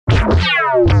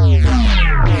We're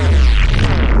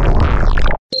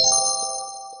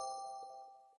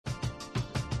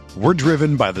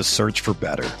driven by the search for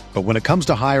better. But when it comes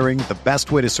to hiring, the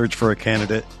best way to search for a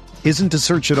candidate isn't to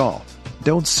search at all.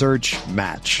 Don't search,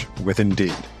 match with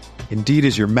Indeed. Indeed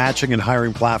is your matching and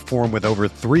hiring platform with over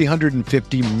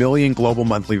 350 million global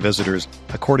monthly visitors,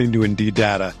 according to Indeed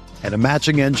data, and a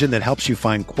matching engine that helps you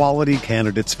find quality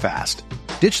candidates fast.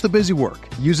 Ditch the busy work.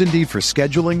 Use Indeed for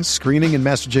scheduling, screening, and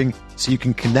messaging so you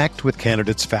can connect with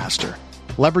candidates faster.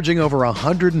 Leveraging over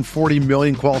 140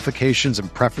 million qualifications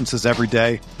and preferences every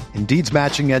day, Indeed's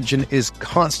matching engine is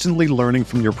constantly learning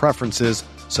from your preferences,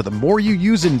 so the more you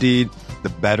use Indeed, the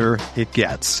better it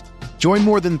gets. Join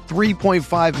more than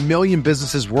 3.5 million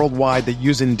businesses worldwide that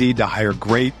use Indeed to hire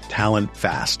great talent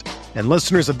fast. And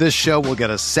listeners of this show will get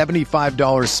a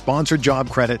 $75 sponsored job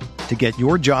credit to get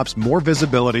your jobs more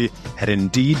visibility at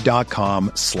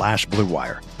Indeed.com/Blue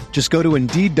Wire. Just go to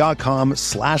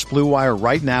Indeed.com/Blue Wire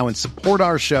right now and support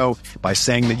our show by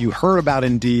saying that you heard about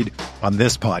Indeed on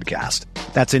this podcast.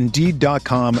 That's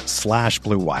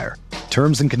Indeed.com/Blue Wire.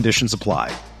 Terms and conditions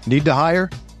apply. Need to hire?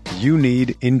 You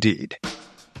need Indeed.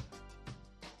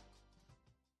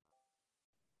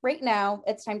 Right now,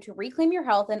 it's time to reclaim your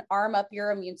health and arm up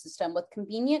your immune system with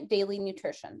convenient daily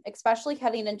nutrition, especially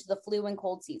heading into the flu and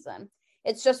cold season.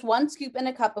 It's just one scoop in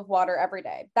a cup of water every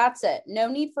day. That's it. No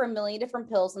need for a million different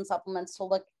pills and supplements to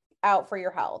look out for your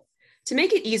health. To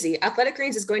make it easy, Athletic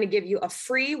Greens is going to give you a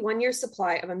free 1-year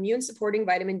supply of immune-supporting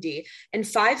vitamin D and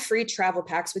 5 free travel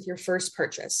packs with your first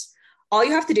purchase. All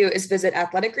you have to do is visit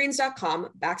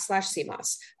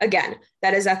athleticgreens.com/CMOS. Again,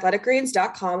 that is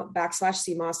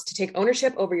athleticgreens.com/CMOS to take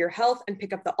ownership over your health and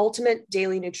pick up the ultimate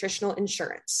daily nutritional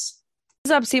insurance.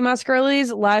 What's up, CMOS girlies?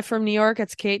 Live from New York,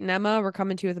 it's Kate and Emma. We're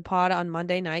coming to you with a pod on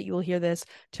Monday night. You will hear this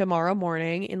tomorrow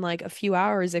morning in like a few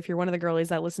hours if you're one of the girlies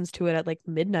that listens to it at like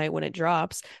midnight when it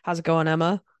drops. How's it going,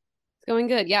 Emma? It's going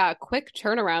good. Yeah, quick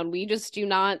turnaround. We just do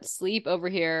not sleep over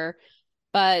here,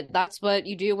 but that's what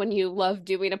you do when you love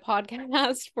doing a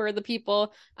podcast for the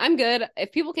people. I'm good.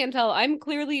 If people can't tell, I'm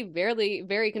clearly very,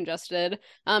 very congested.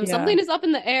 Something is up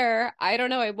in the air. I don't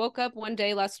know. I woke up one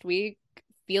day last week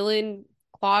feeling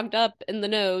clogged up in the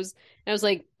nose, and I was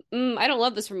like, I don't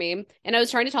love this for me. And I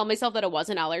was trying to tell myself that it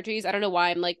wasn't allergies. I don't know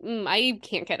why. I'm like, I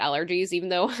can't get allergies, even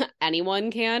though anyone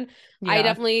can. Yeah. I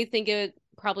definitely think it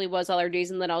probably was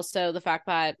allergies. And then also the fact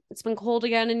that it's been cold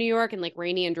again in New York and like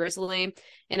rainy and drizzly.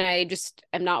 And I just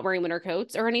am not wearing winter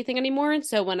coats or anything anymore. And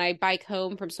so when I bike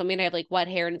home from swimming, I have like wet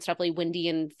hair and it's definitely windy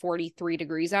and 43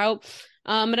 degrees out.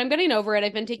 But I'm getting over it.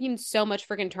 I've been taking so much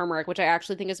freaking turmeric, which I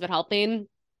actually think has been helping.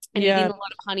 And eating a lot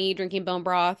of honey, drinking bone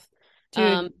broth.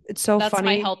 Dude, it's so that's funny.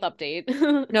 That's my health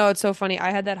update. No, it's so funny.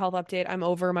 I had that health update. I'm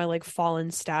over my like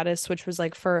fallen status, which was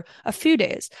like for a few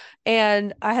days.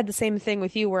 And I had the same thing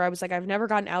with you where I was like, I've never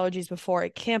gotten allergies before.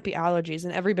 It can't be allergies.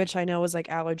 And every bitch I know was like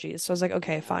allergies. So I was like,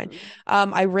 okay, fine.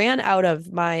 I ran out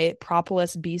of my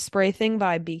propolis bee spray thing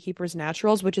by Beekeepers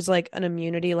Naturals, which is like an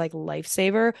immunity like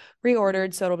lifesaver.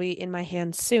 Reordered, so it'll be in my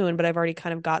hand soon, but I've already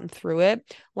kind of gotten through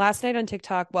it. Last night on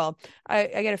TikTok, well, I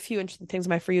get a few interesting things on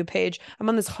my For You page. I'm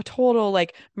on this total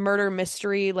like murder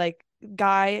mystery like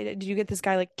guy. Did you get this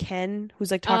guy like Ken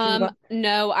who's like talking about?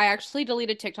 No, I actually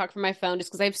deleted TikTok from my phone just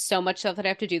because I have so much stuff that I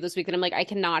have to do this week, and I'm like, I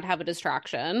cannot have a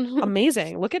distraction.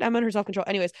 Amazing. Look at Emma and her self-control.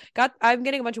 Anyways, I'm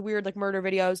getting a bunch of weird like murder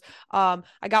videos. I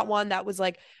got one that was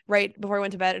like right before I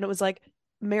went to bed, and it was like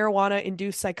marijuana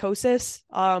induced psychosis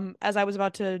as I was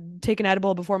about to take an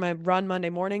edible before my run Monday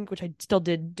morning, which I still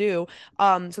did do.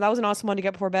 So that was an awesome one to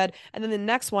get before bed. And then the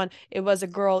next one, it was a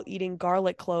girl eating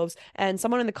garlic cloves, and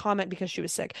someone in the comment, because she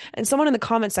was sick, and someone in the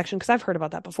comment section, because I've heard about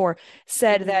that before,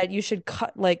 said that you should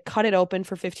cut it open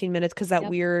for 15 minutes because that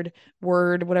weird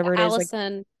word, whatever it is,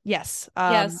 Allison. like, yes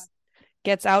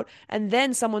gets out. And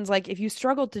then someone's like, if you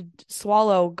struggle to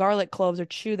swallow garlic cloves or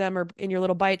chew them or in your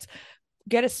little bites,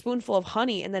 get a spoonful of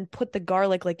honey and then put the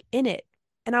garlic like in it.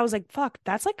 And I was like, fuck,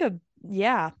 that's like I'm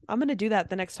gonna do that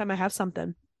the next time I have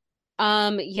something.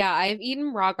 Yeah, I've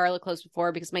eaten raw garlic cloves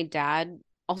before because my dad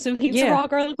also eats raw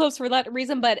garlic cloves for that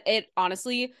reason. But it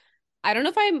honestly, I don't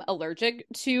know if I'm allergic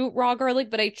to raw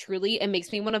garlic, but it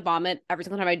makes me want to vomit every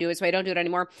single time I do it, so I don't do it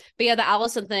anymore. But yeah, the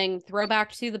Allison thing,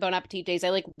 throwback to the Bon Appetit days.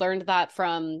 I like learned that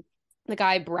from the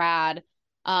guy Brad.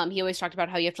 He always talked about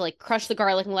how you have to like crush the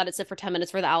garlic and let it sit for 10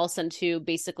 minutes for the Allison to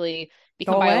basically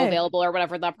become bioavailable or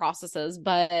whatever that process is.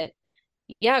 But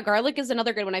yeah, garlic is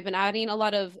another good one. I've been adding a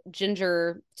lot of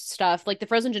ginger stuff. Like the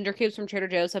frozen ginger cubes from Trader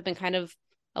Joe's have been kind of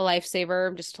a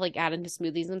lifesaver just to like add into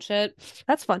smoothies and shit.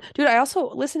 That's fun. Dude, I also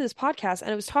listened to this podcast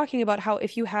and it was talking about how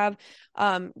if you have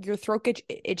your throat gets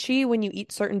itchy when you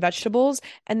eat certain vegetables,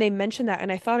 and they mentioned that,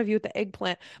 and I thought of you with the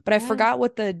eggplant, but I Yeah. forgot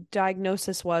what the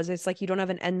diagnosis was. It's like you don't have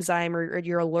an enzyme, or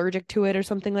you're allergic to it or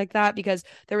something like that, because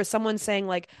there was someone saying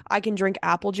like I can drink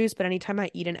apple juice, but anytime I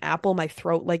eat an apple, my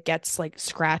throat like gets like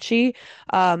scratchy.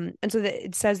 And so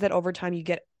it says that over time you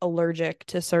get allergic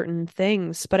to certain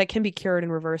things, but it can be cured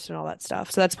and reversed and all that stuff.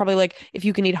 So that's probably like if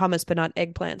you can eat hummus but not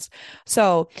eggplants.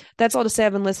 So that's all to say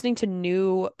I've been listening to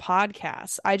new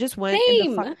podcasts. I just went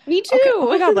in the Same. Me Okay, oh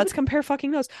my God, too. let's compare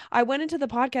fucking notes. I went into the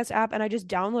podcast app and I just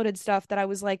downloaded stuff that I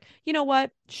was like, you know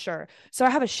what? Sure. So I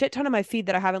have a shit ton of my feed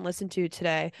that I haven't listened to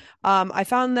today. I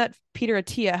found that Peter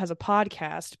Attia has a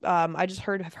podcast. I just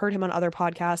have heard him on other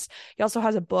podcasts. He also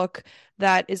has a book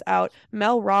that is out.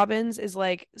 Mel Robbins is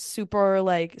like super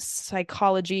like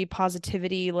psychology,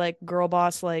 positivity, like girl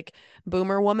boss, like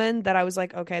boomer woman that I was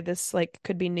like, okay, this like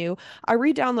could be new. I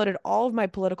re-downloaded all of my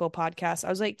political podcasts. I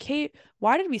was like, Kate,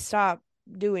 why did we stop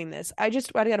doing this? I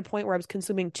got a point where I was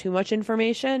consuming too much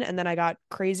information and then I got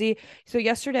crazy. So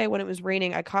yesterday when it was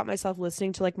raining, I caught myself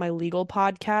listening to like my legal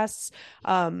podcasts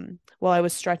while I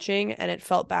was stretching, and it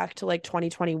felt back to like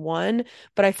 2021,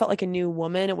 but I felt like a new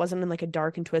woman. It wasn't in like a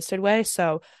dark and twisted way.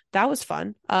 So that was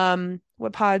fun.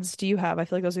 What pods do you have? I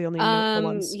feel like those are the only notable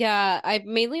ones. Yeah, I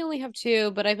mainly only have two,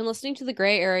 but I've been listening to The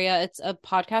Gray Area. It's a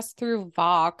podcast through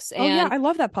Vox, Oh yeah, and I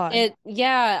love that pod.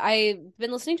 I've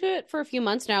been listening to it for a few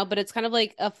months now, but it's kind of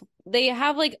like they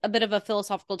have like a bit of a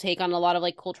philosophical take on a lot of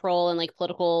like cultural and like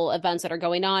political events that are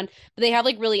going on, but they have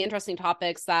like really interesting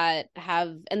topics and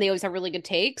they always have really good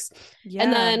takes. And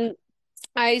Yeah. then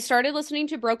I started listening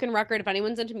to Broken Record. If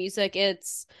anyone's into music,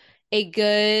 it's a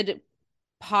good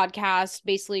podcast.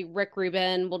 Basically, Rick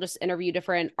Rubin will just interview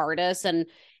different artists, and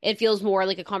it feels more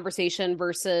like a conversation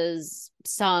versus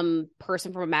some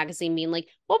person from a magazine being like,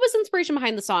 what was the inspiration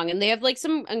behind the song? And they have like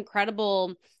some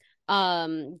incredible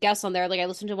guests on there. Like I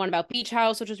listened to one about Beach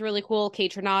House, which was really cool.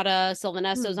 Kate Trinata,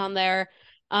 Sylvanesto's on there.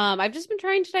 I've just been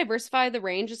trying to diversify the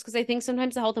range just because I think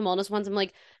sometimes the health and wellness ones, I'm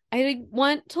like, I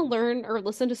want to learn or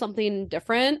listen to something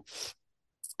different.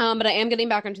 But I am getting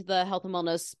back into the health and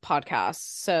wellness podcast.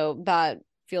 So that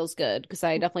feels good because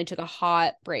I definitely took a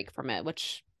hot break from it,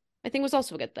 which I think was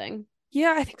also a good thing.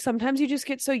 Yeah, I think sometimes you just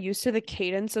get so used to the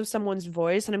cadence of someone's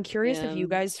voice. And I'm curious if Yeah. you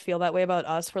guys feel that way about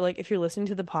us, where like if you're listening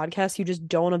to the podcast, you just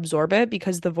don't absorb it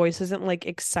because the voice isn't like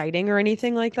exciting or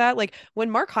anything like that. Like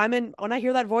when Mark Hyman, when I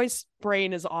hear that voice,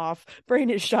 brain is off, brain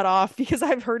is shut off because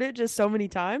I've heard it just so many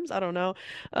times. I don't know.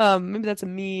 Maybe that's a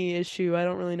me issue. I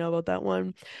don't really know about that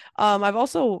one. I've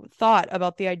also thought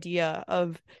about the idea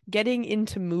of getting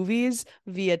into movies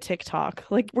via TikTok,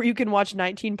 like where you can watch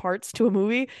 19 parts to a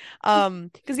movie.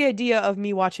 Because the idea of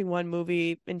me watching one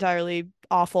movie entirely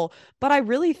awful, but I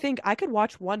really think I could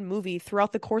watch one movie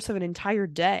throughout the course of an entire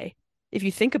day. If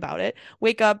you think about it,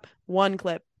 wake up, one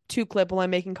clip, two clip while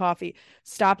I'm making coffee,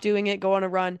 stop doing it, go on a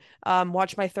run,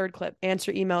 watch my third clip,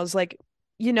 answer emails, like,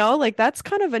 like that's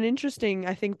kind of an interesting,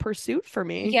 I think, pursuit for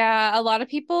me. Yeah, a lot of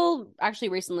people actually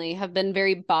recently have been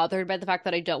very bothered by the fact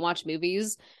that I don't watch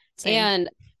movies. Same. And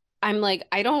I'm like,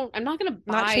 I'm not gonna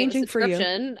Not buy a changing for you.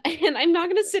 subscription and I'm not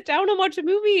gonna sit down and watch a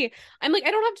movie. I'm like,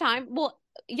 I don't have time. Well,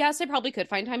 yes, I probably could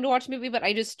find time to watch a movie, but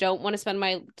I just don't want to spend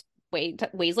my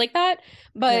ways like that.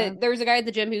 But Yeah. there was a guy at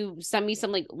the gym who sent me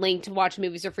some like link to watch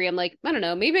movies for free. I'm like, I don't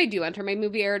know, maybe I do enter my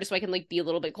movie era just so I can like be a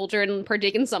little bit cultured and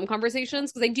partake in some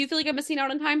conversations because I do feel like I'm missing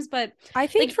out on times. But I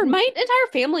think like for my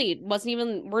entire family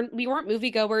we weren't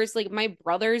moviegoers. Like my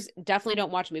brothers definitely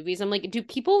don't watch movies. I'm like, do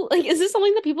people like is this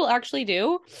something that people actually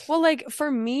do? Well, like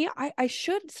for me, I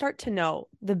should start to know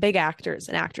the big actors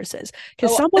and actresses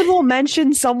because Oh, someone will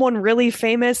mention someone really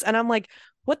famous, and I'm like,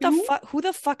 what the who? fuck? Who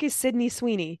the fuck is Sydney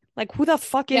Sweeney? Like, who the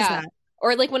fuck is Yeah. that?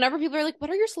 Or like whenever people are like,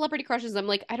 what are your celebrity crushes? I'm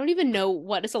like, I don't even know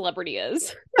what a celebrity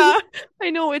is. Yeah,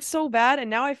 I know it's so bad, and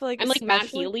now I feel like I'm like Matt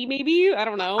especially. Healy, maybe. I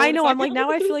don't know. I Does know. that I'm like count?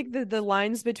 now I feel like the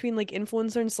lines between like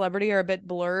influencer and celebrity are a bit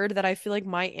blurred. That I feel like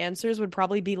my answers would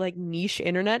probably be like niche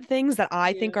internet things that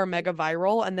I think are Yeah. mega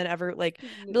viral, and then ever like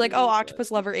be like, oh, Oh my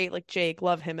Octopus Lover 8, like Jake,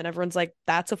 love him, and everyone's like,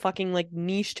 that's a fucking like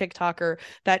niche TikToker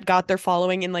that got their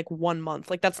following in like 1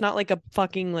 month. Like that's not like a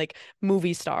fucking like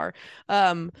movie star.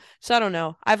 So I don't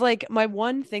know. I've like my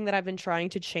one thing that I've been trying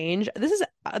to change. This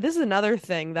is another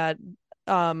thing that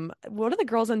what do the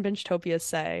girls on Benchtopia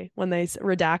say when they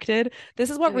redacted? This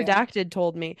is what God. Oh, yeah. redacted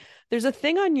told me. There's a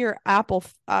thing on your Apple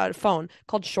phone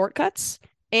called shortcuts,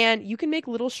 And you can make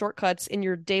little shortcuts in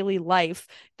your daily life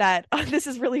that this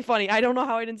is really funny. I don't know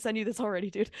how I didn't send you this already,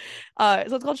 dude. So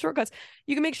it's called shortcuts.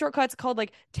 You can make shortcuts called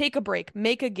like take a break,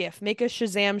 make a GIF, make a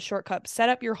Shazam shortcut, set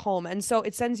up your home. And so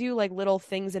it sends you like little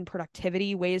things in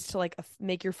productivity, ways to like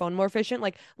make your phone more efficient.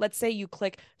 Like let's say you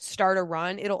click start a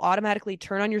run, it'll automatically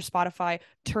turn on your Spotify,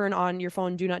 turn on your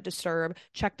phone, do not disturb,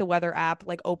 check the weather app,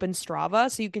 like open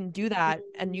Strava. So you can do that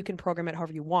and you can program it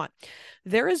however you want.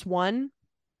 There is one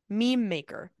meme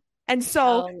maker. And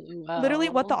so literally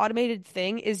what the automated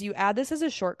thing is, you add this as a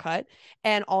shortcut,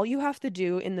 and all you have to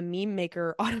do in the meme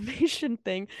maker automation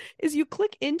thing is you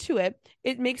click into it.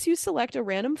 It makes you select a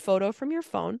random photo from your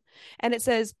phone, and it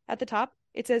says at the top,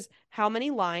 it says how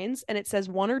many lines, and it says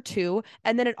 1 or 2,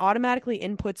 and then it automatically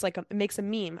inputs like it makes a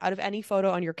meme out of any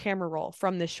photo on your camera roll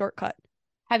from this shortcut.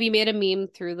 Have you made a meme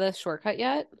through the shortcut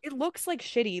yet? It looks like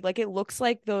shitty. Like it looks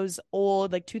like those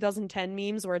old like 2010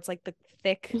 memes where it's like the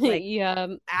thick like yeah,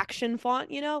 action font,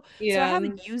 So I yeah.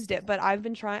 haven't used it, but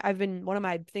one of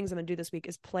my things I'm gonna do this week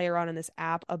is play around in this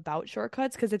app about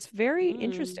shortcuts because it's very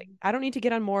interesting. I don't need to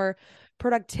get on more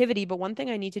productivity, but one thing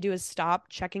I need to do is stop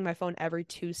checking my phone every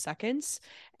 2 seconds,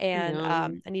 and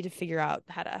I need to figure out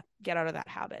how to get out of that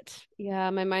habit.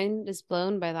 Yeah, my mind is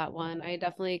blown by that one. I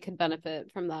definitely could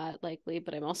benefit from that likely,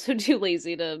 but I'm also too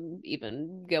lazy to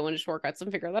even go into shortcuts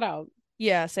and figure that out.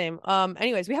 Yeah, same.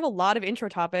 Anyways, we have a lot of intro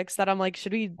topics that I'm like,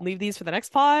 should we leave these for the next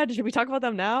pod? Should we talk about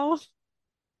them now?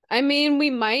 I mean,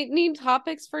 we might need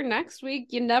topics for next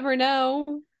week. You never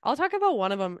know. I'll talk about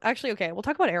one of them. Actually, okay, we'll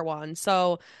talk about Erewhon.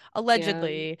 So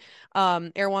allegedly,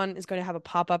 Erewhon is going to have a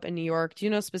pop-up in New York. Do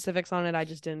you know specifics on it? I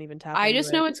just didn't even tap I into just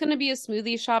it. know it's going to be a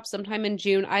smoothie shop sometime in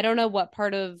June. I don't know what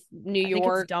part of New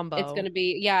York it's Dumbo. It's going to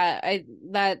be. Yeah,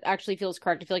 that actually feels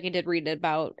correct. I feel like I did read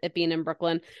about it being in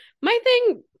Brooklyn. My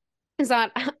thing is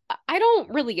that I don't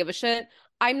really give a shit.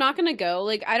 I'm not going to go.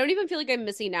 Like, I don't even feel like I'm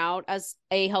missing out as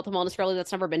a health and wellness girly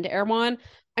that's never been to Erewhon.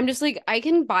 I'm just like, I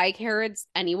can buy carrots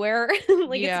anywhere.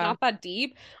 Like, it's not that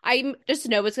deep. I just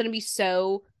know it's going to be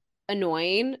so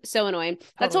annoying. So annoying.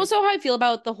 Totally. That's also how I feel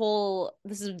about the whole,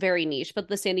 this is very niche, but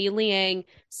the Sandy Liang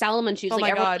Salomon shoes. Oh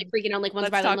like, everyone's like freaking out. Like, one's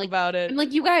Let's talk about it. I'm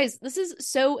like, you guys, this is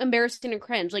so embarrassing and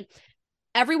cringe. Like,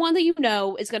 everyone that you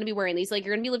know is going to be wearing these. Like,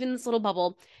 you're going to be living in this little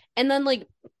bubble. And then, like,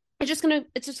 it's just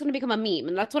gonna become a meme,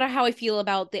 and that's how I feel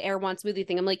about the Erewhon smoothie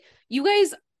thing. I'm like, you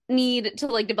guys need to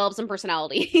like develop some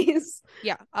personalities.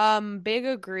 Yeah, big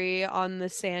agree on the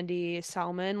Sandy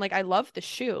Salmon. Like, I love the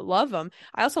shoe, love them.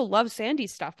 I also love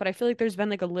Sandy's stuff, but I feel like there's been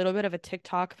like a little bit of a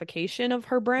TikTokification of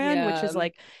her brand, which is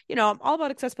like, I'm all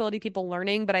about accessibility, people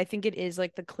learning, but I think it is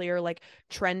like the clear like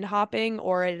trend hopping,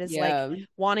 or it is like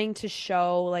wanting to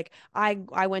show like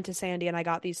I went to Sandy and I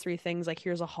got these 3 things, like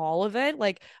here's a haul of it.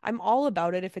 Like, I'm all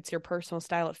about it if it's your personal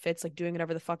style, it fits, like doing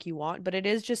whatever the fuck you want, but it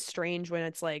is just strange when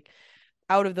it's like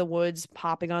out of the woods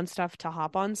popping on stuff to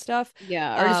hop on stuff.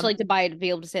 Yeah, or just like to buy it to be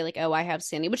able to say like, oh, I have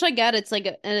Sandy, which I get. It's like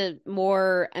a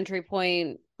more entry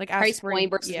point, like price point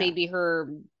versus maybe her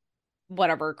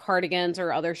whatever cardigans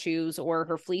or other shoes or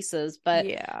her fleeces. But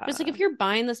just like, if you're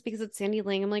buying this because it's Sandy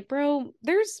Liang, I'm like, bro,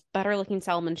 there's better looking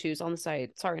Salomon shoes on the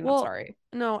site. Sorry, not sorry.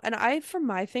 No, and for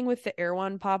my thing with the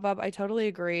Erewhon pop-up, I totally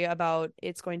agree about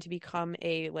it's going to become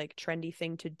a like trendy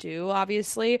thing to do,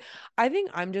 obviously. I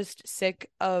think I'm just sick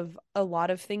of a lot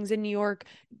of things in New York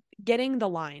getting the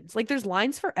lines. Like, there's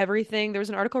lines for everything. There was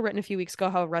an article written a few weeks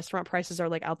ago how restaurant prices are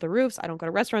like out the roofs. I don't go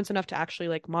to restaurants enough to actually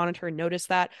like monitor and notice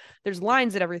that. There's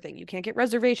lines at everything. You can't get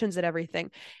reservations at everything.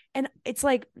 And it's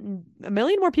like a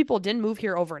million more people didn't move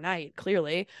here overnight,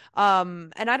 clearly.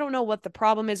 And I don't know what the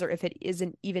problem is, or if it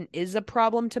isn't even is a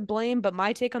problem to blame, but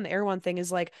my take on the Erewhon thing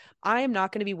is like, I am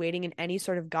not going to be waiting in any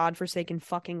sort of godforsaken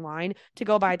fucking line to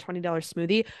go buy a $20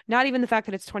 smoothie. Not even the fact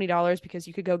that it's $20, because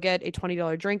you could go get a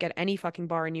 $20 drink at any fucking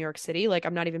bar in New York City. Like,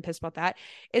 I'm not even pissed about that.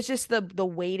 It's just the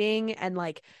waiting, and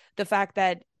like the fact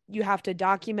that you have to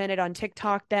document it on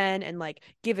TikTok then, and like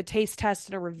give a taste test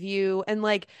and a review. And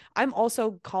like, I'm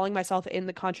also calling myself in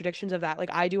the contradictions of that.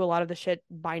 Like, I do a lot of the shit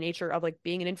by nature of like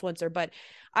being an influencer, but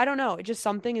I don't know. It just,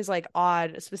 something is like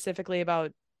odd specifically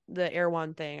about the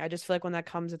Erewhon thing. I just feel like when that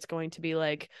comes, it's going to be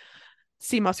like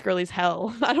Sea Moss Girlies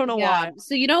hell. I don't know why.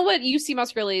 So you know what, you Sea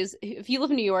Moss Girlies, if you live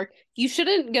in New York, you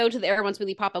shouldn't go to the Erewhon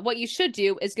Smoothie pop-up. What you should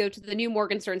do is go to the new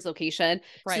Morgan Stearns location.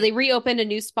 Right. So they reopened a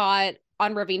new spot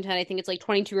on Rivington. I think it's like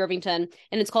 22 Rivington,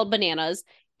 and it's called Bananas.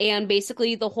 And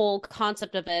basically the whole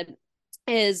concept of it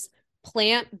is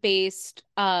plant-based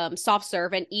soft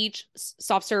serve, and each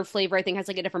soft serve flavor I think has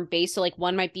like a different base. So like,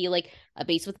 one might be like a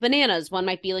base with bananas, one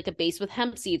might be like a base with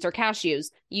hemp seeds or cashews,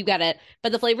 you get it,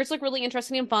 but the flavors look really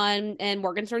interesting and fun. And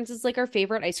Morgan Stearns is like our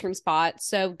favorite ice cream spot,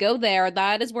 so go there.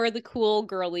 That is where the cool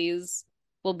girlies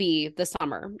will be this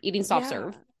summer, eating soft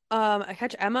serve. I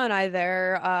catch Emma and I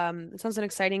there. It sounds an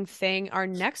exciting thing. Our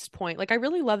next point, like I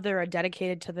really love they're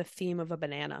dedicated to the theme of a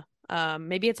banana.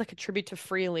 Maybe it's like a tribute to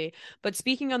Freely. But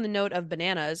speaking on the note of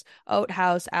bananas, Oat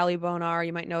House, Ali Bonar,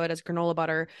 you might know it as granola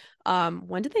butter.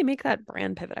 When did they make that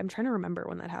brand pivot? I'm trying to remember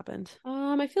when that happened.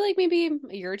 I feel like maybe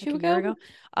a year or two Like a year ago.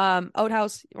 Oat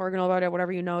House or granola butter,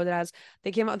 whatever you know it as,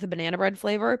 they came out with the banana bread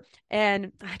flavor,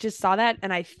 and I just saw that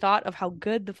and I thought of how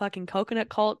good the fucking coconut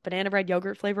cult banana bread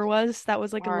yogurt flavor was. That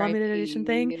was like a limited edition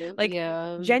thing. R.I.P. Like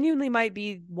Yeah. genuinely might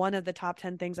be one of the top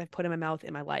 10 things I've put in my mouth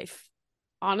in my life.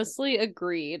 Honestly,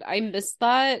 agreed. I miss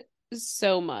that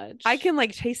so much. I can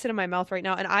like taste it in my mouth right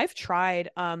now, and I've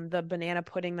tried the banana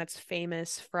pudding that's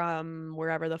famous from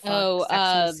wherever the fuck, Sex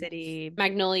and the City.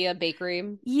 Magnolia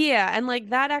Bakery. Yeah, and like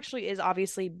that actually is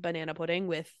obviously banana pudding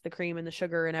with the cream and the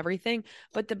sugar and everything.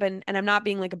 But and I'm not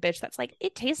being like a bitch that's like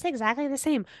it tastes exactly the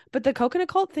same. But the coconut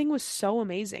cult thing was so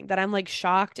amazing that I'm like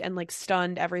shocked and like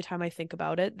stunned every time I think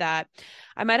about it that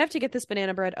I might have to get this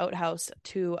banana bread Oat House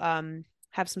to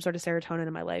have some sort of serotonin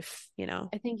in my life, you know.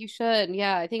 I think you should.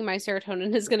 Yeah, I think my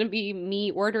serotonin is going to be me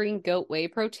ordering goat whey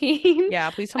protein. Yeah,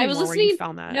 please tell me more where you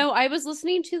found that. No, I was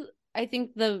listening to I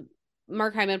think the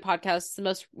Mark Hyman podcast,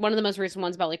 one of the most recent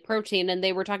ones about like protein, and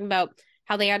they were talking about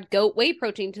how they add goat whey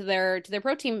protein to their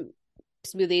protein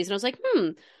smoothies, and I was like,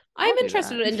 I'm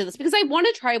interested into this because I want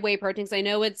to try whey protein because I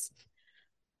know it's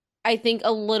I think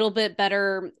a little bit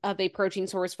better of a protein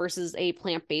source versus a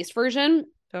plant-based version.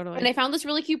 Totally. And I found this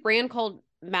really cute brand called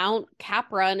Mount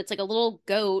Capra, and it's like a little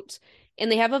goat,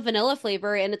 and they have a vanilla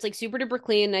flavor, and it's like super duper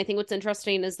clean. And I think what's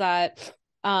interesting is that,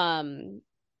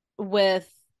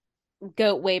 with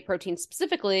goat whey protein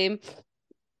specifically,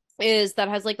 is that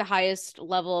has like the highest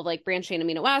level of like branched chain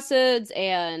amino acids,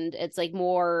 and it's like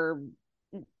more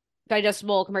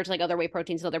digestible compared to like other whey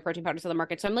proteins and other protein powders on the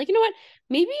market. So I'm like, you know what?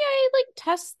 Maybe I like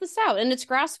test this out. And it's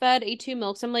grass fed A2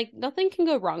 milk. So I'm like, nothing can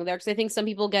go wrong there. Cause I think some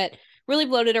people get really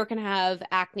bloated or can have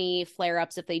acne flare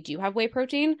ups if they do have whey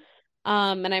protein.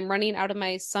 And I'm running out of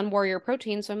my Sun Warrior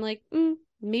protein. So I'm like,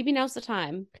 maybe now's the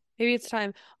time. Maybe it's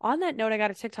time. On that note, I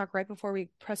got a TikTok right before we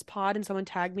press pod and someone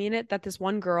tagged me in it that this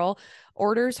one girl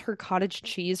orders her cottage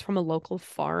cheese from a local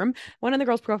farm. One of the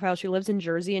girl's profile, she lives in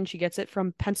Jersey and she gets it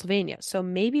from Pennsylvania. So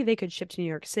maybe they could ship to New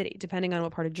York City, depending on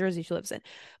what part of Jersey she lives in.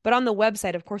 But on the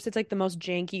website, of course, it's like the most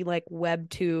janky, like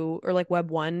Web 2 or like Web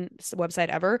 1 website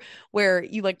ever, where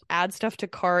you like add stuff to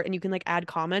cart and you can like add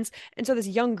comments. And so this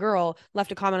young girl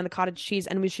left a comment on the cottage cheese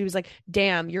and she was like,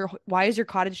 damn, why is your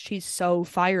cottage cheese so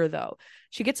fire though?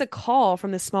 She gets a call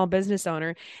from this small business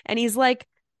owner and he's like,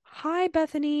 hi,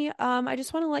 Bethany. I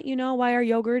just want to let you know why our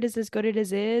yogurt is as good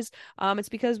as it is. It's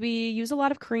because we use a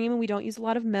lot of cream and we don't use a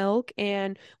lot of milk.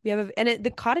 And we have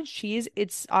the cottage cheese,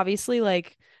 it's obviously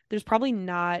like there's probably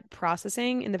not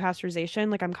processing in the pasteurization.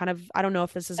 Like I don't know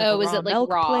if this is like a is raw it like milk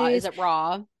raw? place. Is it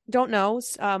raw? Don't know,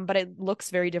 but it looks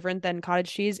very different than cottage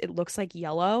cheese. It looks like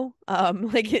yellow,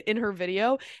 like in her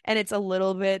video, and it's a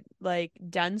little bit like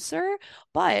denser.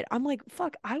 But I'm like,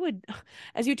 fuck, I would,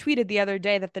 as you tweeted the other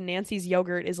day that the Nancy's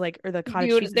yogurt is like, or the cottage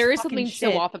cheese is there is fucking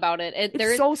something so off about it.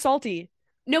 It's so salty.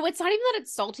 No, it's not even that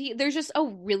it's salty. There's just a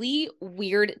really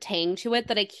weird tang to it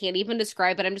that I can't even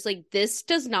describe. But I'm just like, this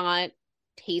does not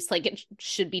taste like it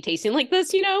should be tasting like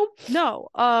this, you know? No,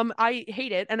 I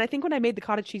hate it. And I think when I made the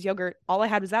cottage cheese yogurt, all I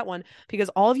had was that one because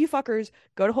all of you fuckers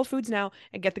go to Whole Foods now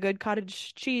and get the good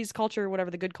cottage cheese culture, whatever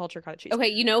the good culture cottage cheese. Okay,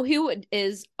 you know who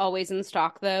is always in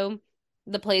stock though?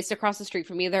 The place across the street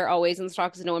from me, they're always in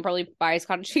stock because no one probably buys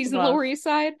cottage cheese in the Lower East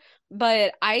Side.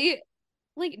 But I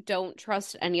like don't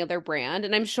trust any other brand.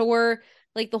 And I'm sure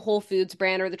like the Whole Foods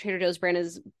brand or the Trader Joe's brand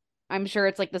I'm sure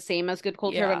it's like the same as good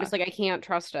culture, but I'm just like, I can't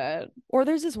trust it. Or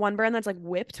there's this one brand that's like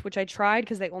Whipped, which I tried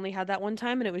because they only had that one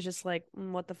time and it was just like,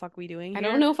 what the fuck are we doing here? I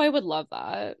don't know if I would love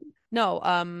that. No,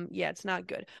 yeah, it's not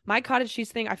good. My cottage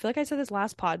cheese thing, I feel like I said this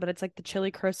last pod, but it's like the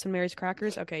chili crisps and Mary's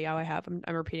crackers. Okay, yeah, I have.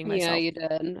 I'm repeating myself. Yeah, you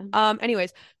did.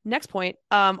 Anyways, next point.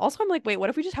 Also I'm like, wait, what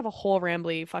if we just have a whole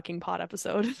rambly fucking pod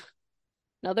episode?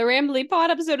 Another rambly pod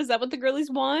episode. Is that what the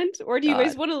girlies want? Or do you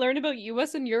guys want to learn about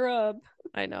US and Europe?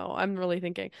 I know. I'm really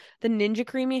thinking. The Ninja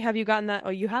Creamy, have you gotten that?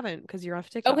 Oh, you haven't because you're off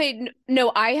TikTok. Okay,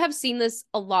 no, I have seen this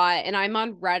a lot and I'm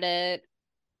on Reddit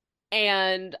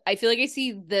and I feel like I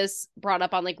see this brought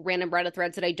up on like random Reddit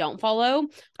threads that I don't follow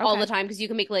all the time because you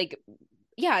can make like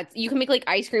you can make like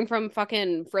ice cream from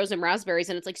fucking frozen raspberries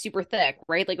and it's like super thick,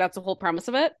 right? Like that's the whole premise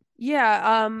of it.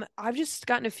 Yeah, I've just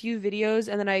gotten a few videos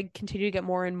and then I continue to get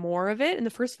more and more of it. And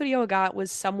the first video I got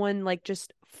was someone like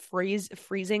just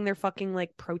freezing their fucking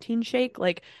like protein shake,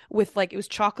 like with like it was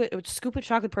chocolate, it was a scoop of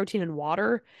chocolate protein and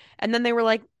water. And then they were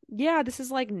like, yeah, this is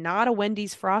like not a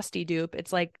Wendy's Frosty dupe.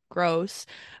 It's like gross.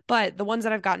 But the ones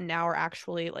that I've gotten now are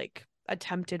actually like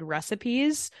attempted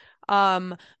recipes.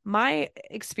 My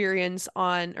experience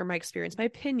on, or my experience, my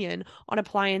opinion on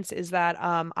appliance is that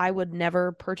I would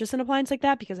never purchase an appliance like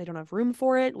that because I don't have room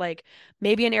for it. Like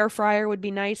maybe an air fryer would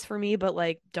be nice for me, but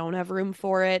like don't have room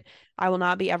for it. I will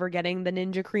not be ever getting the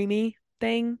Ninja Creamy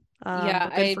thing. Yeah,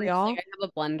 But good for y'all. I have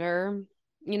a blender,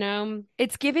 you know?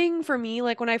 It's giving for me,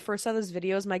 like when I first saw those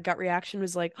videos, my gut reaction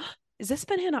was like, is this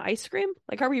banana ice cream?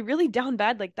 Like, are we really down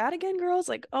bad like that again, girls?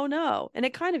 Like, oh no. And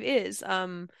it kind of is,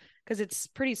 because it's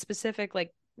pretty specific,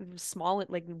 like small,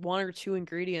 like one or two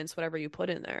ingredients, whatever you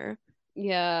put in there.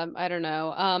 Yeah, I don't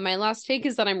know. My last take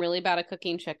is that I'm really bad at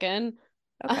cooking chicken.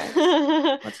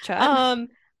 Okay, let's chat. I'm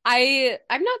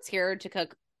not scared to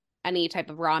cook any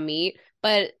type of raw meat,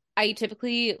 but I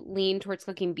typically lean towards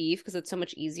cooking beef because it's so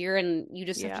much easier and you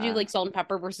just have to do Yeah. like salt and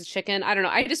pepper versus chicken. I don't know.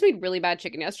 I just made really bad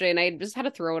chicken yesterday and I just had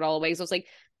to throw it all away. So I was like,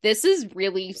 this is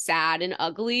really sad and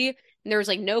ugly. And there was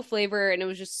like no flavor and it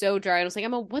was just so dry. And I was like,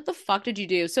 Emma, what the fuck did you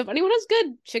do? So if anyone has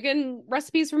good chicken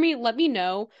recipes for me, let me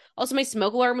know. Also, my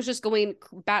smoke alarm was just going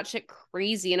batshit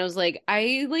crazy. And I was like,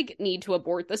 I like need to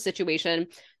abort this situation.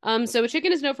 So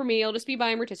chicken is no for me. I'll just be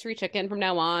buying rotisserie chicken from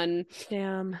now on.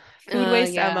 Damn. Food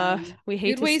waste, Yeah. Emma. We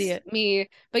hate Food to see waste it. me.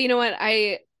 But you know what?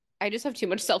 I just have too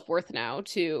much self-worth now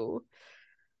to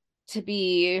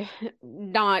be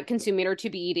not consuming or to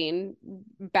be eating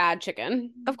bad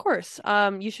chicken. Of course.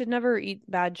 You should never eat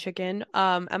bad chicken.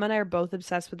 Emma and I are both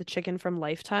obsessed with the chicken from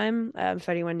Lifetime. If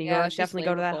anyone in New Yeah, York, it's just definitely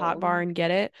go to that hot flavorful. bar and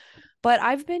get it. But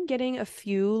I've been getting a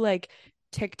few like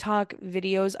TikTok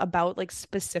videos about like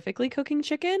specifically cooking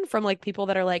chicken from like people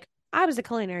that are like, I was a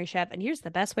culinary chef and here's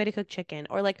the best way to cook chicken,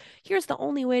 or like here's the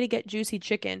only way to get juicy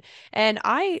chicken. And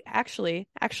I actually,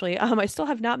 I still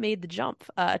have not made the jump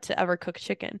to ever cook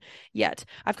chicken yet.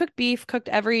 I've cooked beef, cooked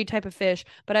every type of fish,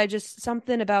 but I just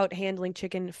something about handling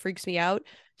chicken freaks me out.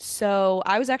 So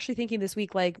I was actually thinking this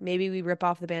week, like maybe we rip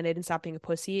off the band-aid and stop being a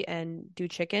pussy and do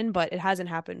chicken, but it hasn't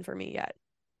happened for me yet.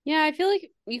 Yeah, I feel like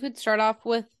you could start off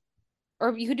with,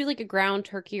 or you could do like a ground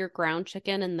turkey or ground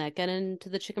chicken and then get into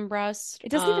the chicken breast. It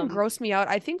doesn't even gross me out.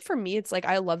 I think for me, it's like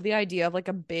I love the idea of like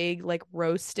a big, like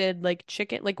roasted, like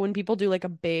chicken, like when people do like a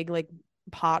big, like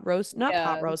pot roast, not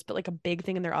pot Yeah. roast, but like a big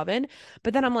thing in their oven.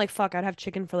 But then I'm like, fuck, I'd have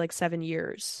chicken for like 7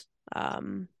 years.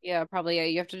 Yeah, probably. Yeah,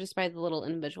 you have to just buy the little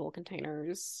individual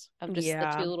containers of just the two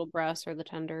Yeah. little breasts or the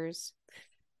tenders.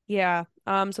 Yeah.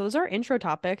 So those are our intro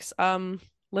topics.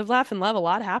 Live, laugh, and love. A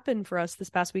lot happened for us this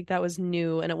past week that was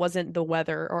new, and it wasn't the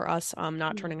weather or us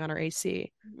not turning on our AC.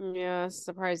 Yeah,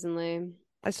 surprisingly.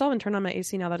 I still haven't turned on my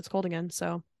AC now that it's cold again,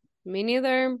 so Me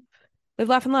neither. live,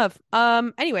 laugh, and love.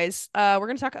 Anyways, we're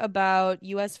gonna talk about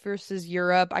US versus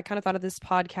Europe. I kind of thought of this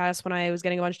podcast when I was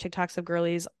getting a bunch of TikToks of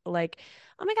girlies like,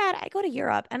 oh my God, I go to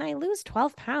Europe and I lose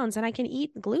 12 pounds and I can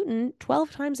eat gluten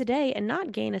 12 times a day and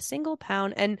not gain a single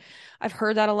pound. And I've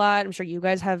heard that a lot. I'm sure you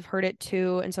guys have heard it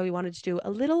too. And so we wanted to do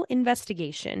a little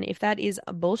investigation if that is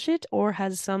bullshit or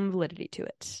has some validity to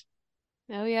it.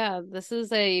 Oh yeah, this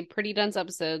is a pretty dense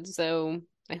episode, so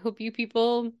I hope you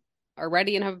people are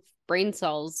ready and have brain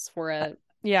cells for it.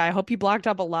 Yeah, I hope you blocked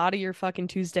up a lot of your fucking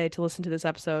Tuesday to listen to this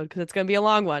episode because it's going to be a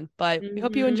long one. But we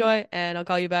hope you enjoy, and I'll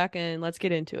call you back and let's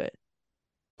get into it.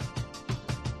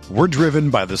 We're driven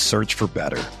by the search for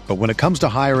better. But when it comes to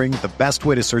hiring, the best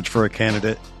way to search for a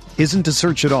candidate isn't to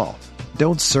search at all.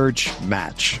 Don't search,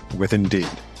 match with Indeed.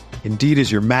 Indeed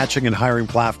is your matching and hiring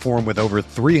platform with over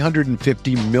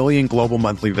 350 million global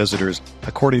monthly visitors,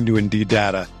 according to Indeed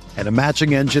data, and a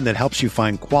matching engine that helps you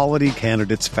find quality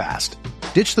candidates fast.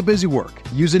 Ditch the busy work.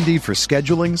 Use Indeed for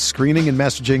scheduling, screening, and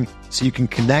messaging so you can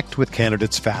connect with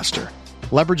candidates faster.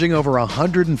 Leveraging over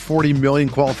 140 million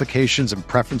qualifications and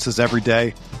preferences every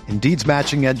day, Indeed's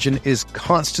matching engine is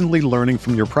constantly learning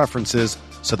from your preferences,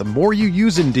 so the more you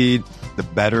use Indeed, the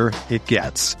better it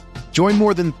gets. Join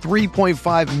more than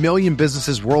 3.5 million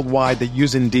businesses worldwide that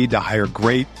use Indeed to hire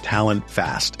great talent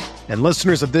fast. And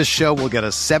listeners of this show will get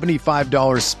a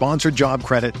 $75 sponsored job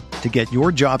credit to get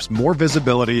your jobs more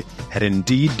visibility at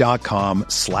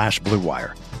Indeed.com/Blue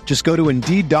Wire. Just go to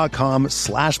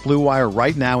Indeed.com/Blue Wire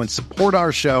right now and support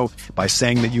our show by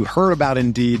saying that you heard about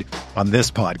Indeed on this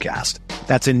podcast.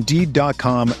 That's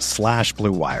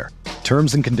Indeed.com/Blue Wire.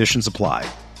 Terms and conditions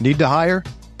apply. Need to hire?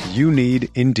 You need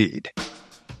Indeed.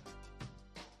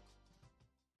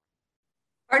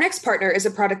 Our next partner is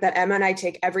a product that Emma and I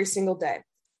take every single day.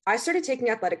 I started taking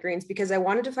athletic greens because I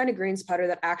wanted to find a greens powder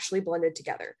that actually blended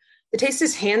together. The taste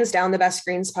is hands down the best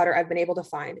greens powder I've been able to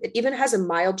find. It even has a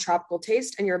mild tropical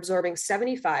taste, and you're absorbing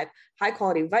 75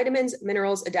 high-quality vitamins,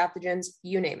 minerals, adaptogens,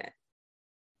 you name it.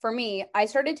 For me, I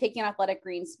started taking athletic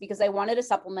greens because I wanted a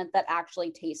supplement that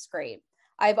actually tastes great.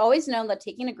 I've always known that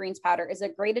taking a greens powder is a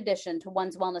great addition to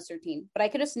one's wellness routine, but I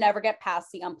could just never get past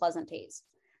the unpleasant taste.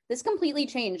 This completely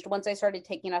changed once I started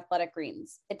taking athletic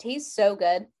greens. It tastes so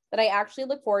good that I actually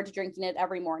look forward to drinking it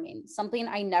every morning, something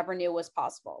I never knew was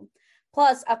possible.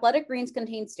 Plus, athletic greens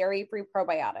contain dairy-free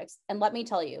probiotics, and let me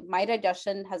tell you, my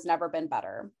digestion has never been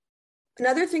better.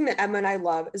 Another thing that Emma and I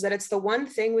love is that it's the one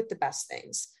thing with the best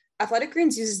things. Athletic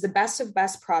Greens uses the best of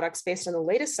best products based on the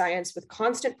latest science with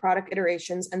constant product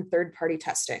iterations and third-party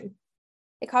testing.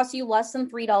 It costs you less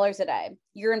than $3 a day.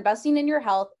 You're investing in your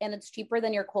health, and it's cheaper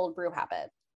than your cold brew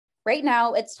habit. Right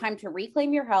now, it's time to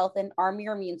reclaim your health and arm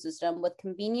your immune system with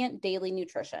convenient daily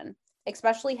nutrition,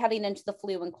 especially heading into the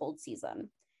flu and cold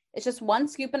season. It's just one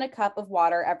scoop in a cup of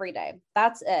water every day.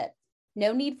 That's it.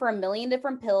 No need for a million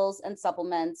different pills and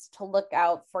supplements to look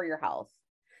out for your health.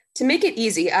 To make it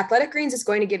easy, Athletic Greens is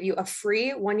going to give you a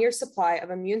free 1-year supply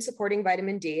of immune-supporting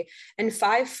vitamin D and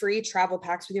 5 free travel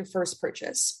packs with your first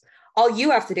purchase. All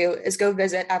you have to do is go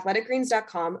visit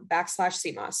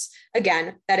athleticgreens.com/CMOS.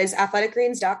 Again, that is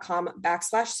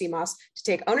athleticgreens.com/CMOS to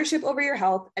take ownership over your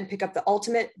health and pick up the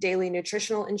ultimate daily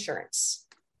nutritional insurance.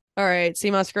 All right,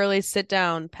 CMOS girlies, sit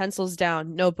down, pencils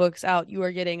down, notebooks out. You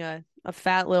are getting a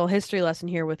fat little history lesson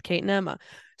here with Kate and Emma.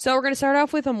 So we're going to start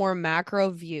off with a more macro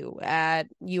view at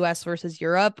US versus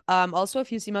Europe. Also, a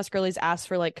few CMOS girlies asked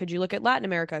for, like, could you look at Latin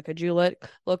America? Could you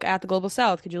look at the global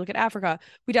south? Could you look at Africa?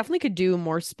 We definitely could do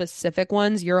more specific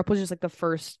ones. Europe was just like the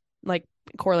first like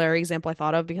corollary example I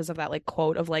thought of because of that like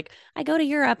quote of like, I go to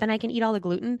Europe and I can eat all the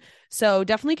gluten. So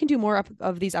definitely can do more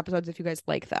of these episodes if you guys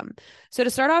like them. So to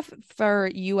start off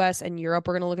for US and Europe,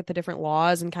 we're going to look at the different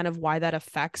laws and kind of why that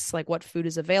affects like what food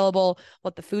is available,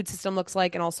 what the food system looks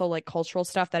like, and also like cultural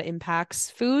stuff that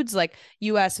impacts foods. Like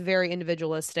US, very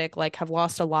individualistic, like have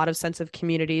lost a lot of sense of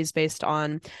communities based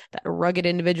on that rugged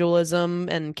individualism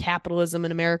and capitalism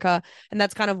in America. And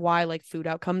that's kind of why like food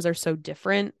outcomes are so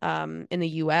different in the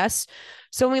US.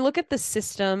 So when we look at the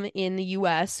system in the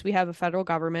US, we have a federal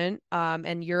government,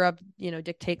 and Europe,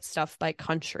 dictates stuff by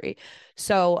country.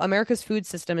 So America's food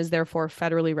system is therefore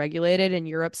federally regulated and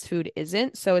Europe's food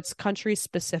isn't. So it's country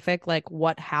specific, like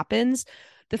what happens.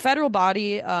 The federal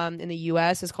body in the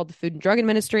US is called the Food and Drug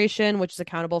Administration, which is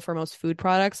accountable for most food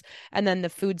products. And then the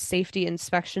Food Safety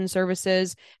Inspection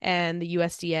Services and the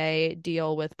USDA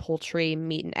deal with poultry,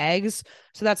 meat, and eggs.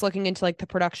 So that's looking into like the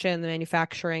production, the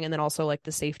manufacturing, and then also like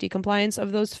the safety compliance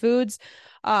of those foods.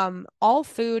 All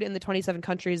food in the 27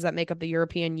 countries that make up the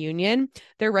European Union,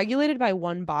 they're regulated by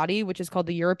one body, which is called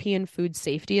the European Food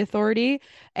Safety Authority.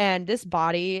 And this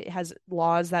body has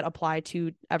laws that apply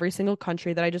to every single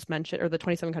country that I just mentioned, or the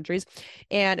 27 countries.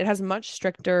 And it has much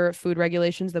stricter food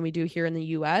regulations than we do here in the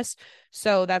US.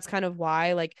 So that's kind of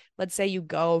why, like, let's say you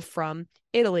go from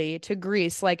Italy to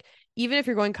Greece, like, even if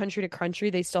you're going country to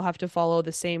country, they still have to follow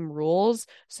the same rules.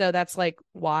 So that's like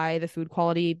why the food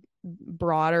quality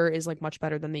broader is like much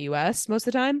better than the US most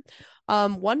of the time.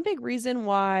 One big reason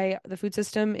why the food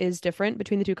system is different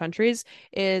between the two countries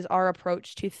is our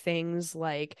approach to things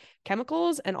like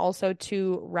chemicals and also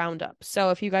to Roundup. So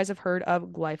if you guys have heard of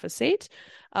glyphosate,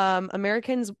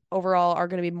 Americans overall are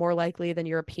going to be more likely than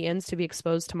Europeans to be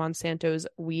exposed to Monsanto's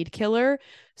weed killer.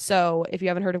 So if you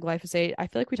haven't heard of glyphosate, I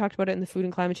feel like we talked about it in the food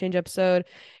and climate change episode.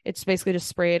 It's basically just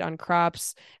sprayed on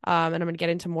crops. And I'm going to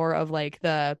get into more of like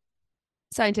the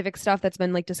scientific stuff that's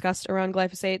been like discussed around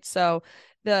glyphosate. So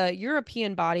the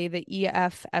European body, the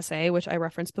EFSA, which I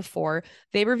referenced before,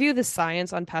 they review the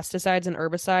science on pesticides and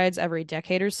herbicides every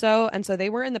decade or so. And so they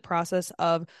were in the process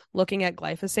of looking at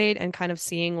glyphosate and kind of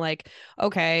seeing like,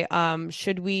 okay,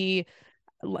 should we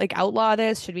like outlaw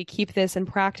this? Should we keep this in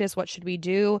practice? What should we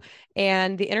do?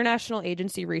 And the International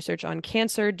Agency Research on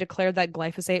Cancer declared that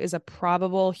glyphosate is a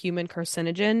probable human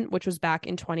carcinogen, which was back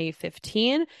in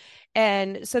 2015.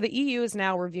 And so the EU is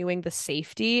now reviewing the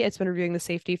safety. It's been reviewing the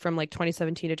safety from like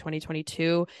 2017 to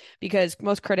 2022 because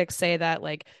most critics say that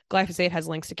like glyphosate has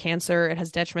links to cancer. It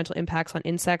has detrimental impacts on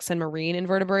insects and marine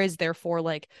invertebrates. Therefore,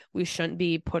 like we shouldn't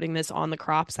be putting this on the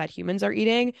crops that humans are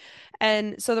eating.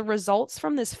 And so the results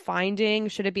from this finding,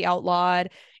 should it be outlawed?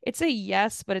 It's a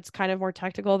yes, but it's kind of more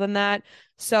technical than that.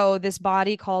 So this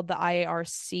body called the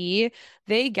IARC,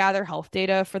 they gather health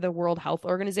data for the World Health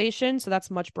Organization. So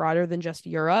that's much broader than just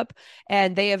Europe.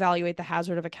 And they evaluate the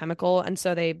hazard of a chemical. And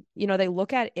so they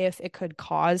look at if it could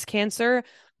cause cancer.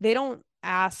 They don't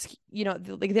ask, they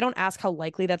don't ask how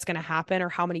likely that's going to happen or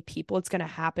how many people it's going to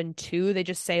happen to. They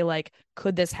just say like,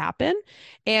 could this happen?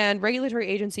 And regulatory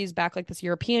agencies back like this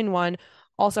European one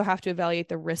also have to evaluate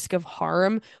the risk of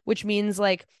harm, which means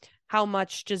like how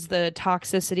much does the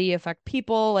toxicity affect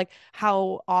people? Like,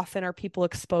 how often are people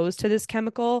exposed to this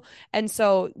chemical? And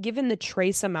so, given the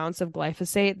trace amounts of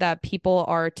glyphosate that people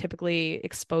are typically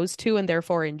exposed to and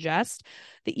therefore ingest,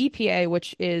 the EPA,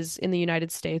 which is in the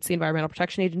United States, the Environmental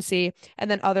Protection Agency,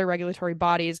 and then other regulatory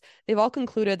bodies, they've all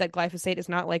concluded that glyphosate is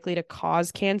not likely to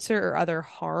cause cancer or other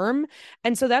harm.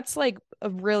 And so that's like a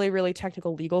really, really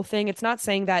technical legal thing. It's not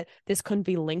saying that this couldn't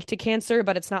be linked to cancer,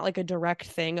 but it's not like a direct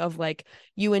thing of like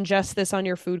you ingest this on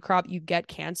your food crop, you get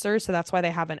cancer. So that's why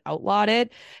they haven't outlawed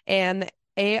it. And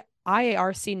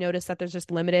IARC noticed that there's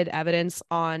just limited evidence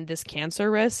on this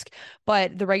cancer risk,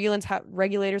 but the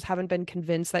regulators haven't been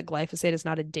convinced that glyphosate is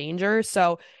not a danger.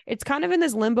 So it's kind of in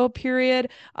this limbo period.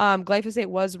 Glyphosate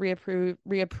was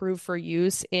reapproved for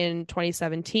use in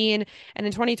 2017, and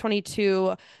in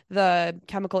 2022, the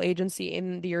chemical agency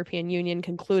in the European Union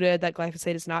concluded that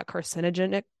glyphosate is not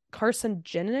carcinogenic.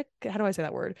 Carcinogenic? How do I say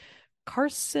that word?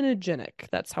 Carcinogenic.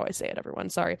 That's how I say it, everyone.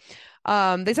 Sorry.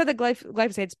 They said that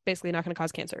glyphosate's basically not going to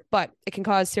cause cancer, but it can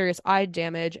cause serious eye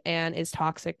damage and is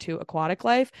toxic to aquatic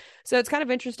life. So it's kind of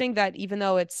interesting that even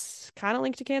though it's kind of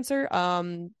linked to cancer,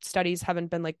 studies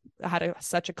haven't been like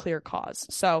such a clear cause.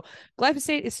 So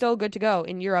glyphosate is still good to go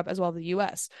in Europe as well as the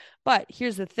US. But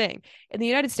here's the thing. In the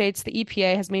United States, the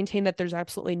EPA has maintained that there's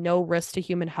absolutely no risk to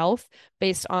human health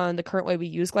based on the current way we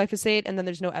use glyphosate, and then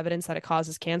there's no evidence that it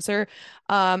causes cancer.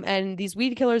 And these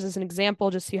weed killers, as an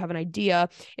example, just so you have an idea,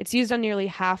 it's used on nearly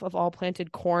half of all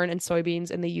planted corn and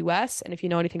soybeans in the US. And if you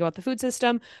know anything about the food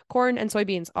system, corn and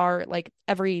soybeans are like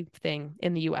everything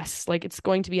in the US. Like it's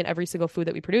going to be in every single food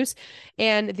that we produce.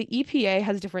 And the EPA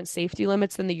has different safety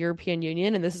limits than the European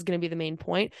Union. And this is going to be the main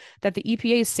point, that the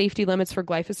EPA's safety limits for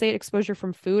glyphosate exposure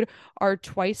from food are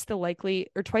twice the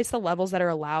levels that are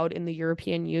allowed in the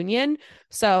European Union.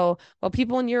 So while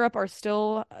people in Europe are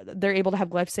still, they're able to have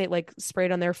glyphosate like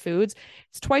sprayed on their foods,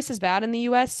 it's twice as bad in the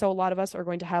US. So a lot of us are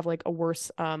going to have like a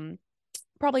worse,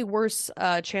 probably worse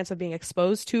chance of being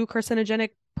exposed to carcinogenic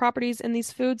properties in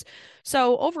these foods.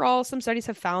 So overall, some studies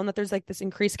have found that there's like this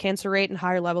increased cancer rate and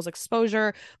higher levels of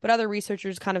exposure, but other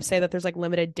researchers kind of say that there's like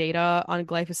limited data on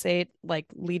glyphosate like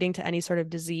leading to any sort of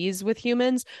disease with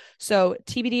humans. So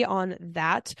TBD on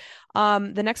that.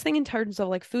 The next thing in terms of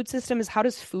like food system is, how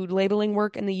does food labeling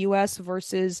work in the US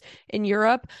versus in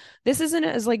Europe? This isn't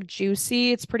as like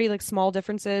juicy. It's pretty like small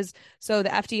differences. So the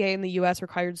FDA in the US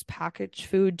requires packaged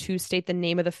food to state the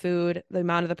name of the food, the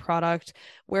amount of the product,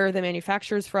 where the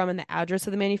manufacturer is from, and the address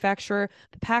of the manufacturer,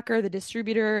 the packer, the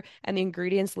distributor, and the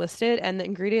ingredients listed. And the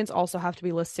ingredients also have to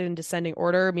be listed in descending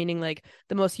order, meaning like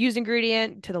the most used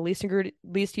ingredient to the least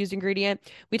used ingredient.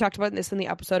 We talked about this in the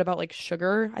episode about like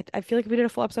sugar. I feel like we did a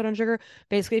full episode on sugar.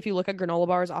 Basically, if you look at granola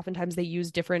bars, oftentimes they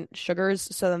use different sugars,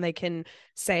 so then they can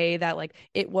say that like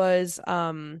it was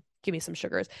give me some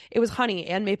sugars. It was honey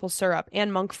and maple syrup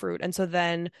and monk fruit. And so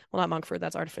then, well, not monk fruit,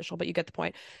 that's artificial, but you get the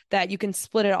point, that you can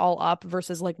split it all up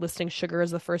versus like listing sugar as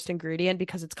the first ingredient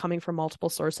because it's coming from multiple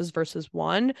sources versus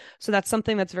one. So that's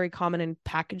something that's very common in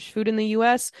packaged food in the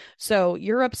US. So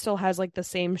Europe still has like the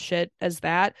same shit as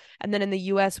that. And then in the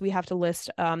US, we have to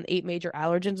list 8 major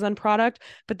allergens on product,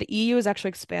 but the EU has actually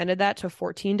expanded that to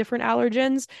 14 different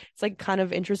allergens. It's like kind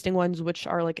of interesting ones which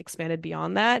are like expanded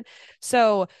beyond that.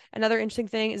 So another interesting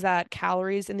thing is that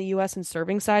calories in the US and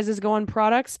serving sizes go on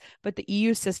products, but the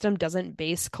EU system doesn't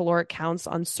base caloric counts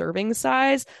on serving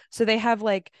size. So they have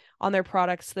like on their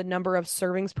products, the number of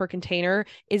servings per container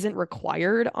isn't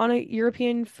required on a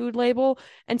European food label.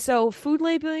 And so food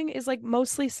labeling is like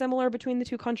mostly similar between the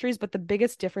two countries, but the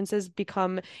biggest differences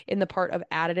become in the part of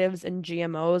additives and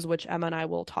GMOs, which Emma and I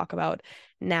will talk about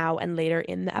now and later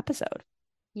in the episode.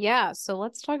 Yeah, so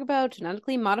let's talk about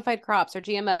genetically modified crops, or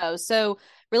GMOs. So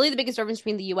really the biggest difference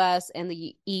between the US and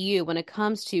the EU when it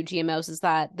comes to GMOs is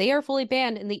that they are fully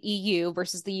banned in the EU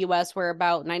versus the US, where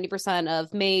about 90%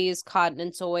 of maize, cotton,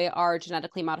 and soy are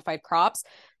genetically modified crops.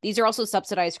 These are also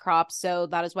subsidized crops, so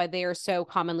that is why they are so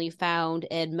commonly found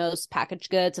in most packaged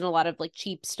goods and a lot of like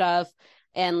cheap stuff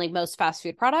and like most fast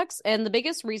food products. And the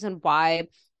biggest reason why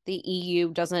the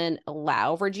EU doesn't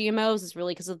allow for GMOs is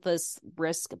really because of this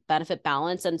risk benefit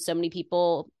balance. And so many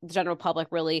people, the general public,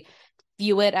 really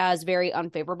view it as very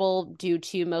unfavorable due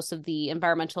to most of the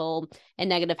environmental and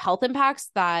negative health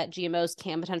impacts that GMOs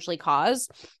can potentially cause.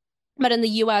 But in the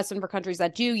US and for countries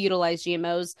that do utilize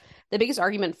GMOs, the biggest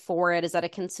argument for it is that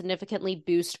it can significantly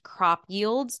boost crop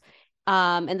yields.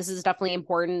 And this is definitely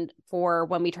important for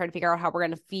when we try to figure out how we're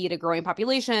going to feed a growing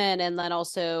population, and then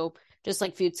also just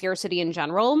like food scarcity in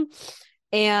general.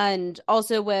 And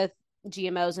also with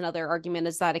GMOs, another argument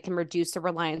is that it can reduce the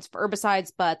reliance for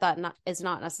herbicides, but that is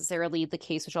not necessarily the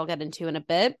case, which I'll get into in a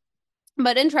bit.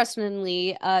 But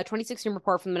interestingly, a 2016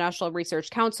 report from the National Research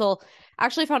Council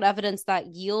actually found evidence that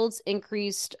yields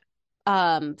increased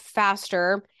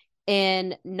faster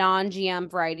in non-GM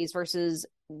varieties versus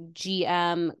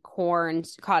GM corn,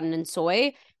 cotton, and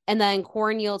soy. And then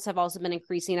corn yields have also been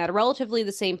increasing at a relatively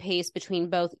the same pace between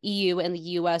both EU and the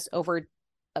US over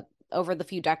the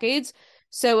few decades.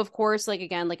 So of course, like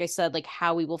again, like I said, like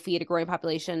how we will feed a growing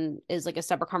population is like a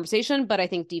separate conversation, but I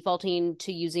think defaulting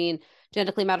to using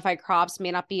genetically modified crops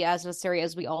may not be as necessary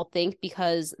as we all think,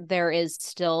 because there is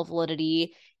still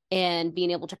validity in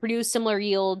being able to produce similar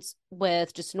yields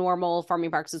with just normal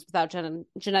farming practices without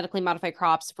genetically modified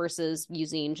crops versus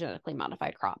using genetically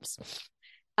modified crops.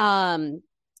 And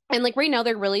like right now,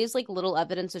 there really is like little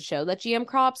evidence to show that GM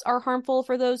crops are harmful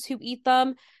for those who eat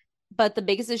them. But the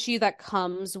biggest issue that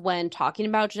comes when talking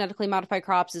about genetically modified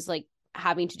crops is like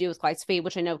having to do with glyphosate,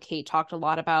 which I know Kate talked a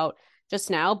lot about just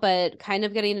now, but kind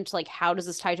of getting into like how does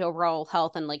this tie to overall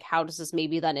health and like how does this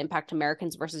maybe then impact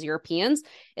Americans versus Europeans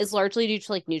is largely due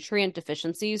to like nutrient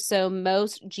deficiencies. So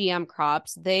most GM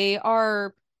crops, they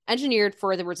are engineered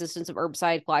for the resistance of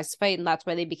herbicide glyphosate, and that's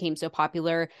why they became so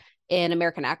popular in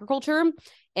American agriculture.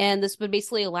 And this would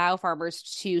basically allow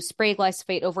farmers to spray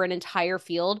glyphosate over an entire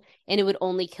field, and it would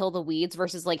only kill the weeds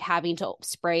versus like having to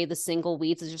spray the single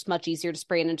weeds. It's just much easier to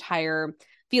spray an entire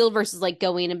field versus like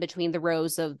going in between the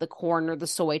rows of the corn or the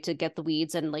soy to get the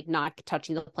weeds and like not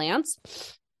touching the plants.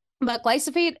 But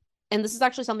glyphosate, and this is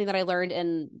actually something that I learned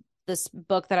in this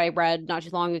book that I read not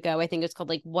too long ago. I think it's called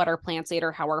like What Our Plants Ate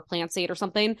or How Our Plants Ate or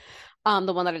something.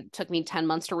 The one that it took me 10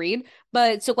 months to read.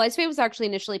 But so glyphosate was actually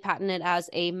initially patented as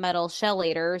a metal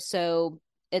chelator. So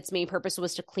its main purpose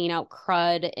was to clean out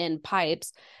crud in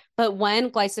pipes. But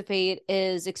when glyphosate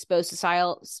is exposed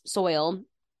to soil,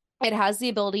 it has the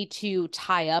ability to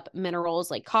tie up minerals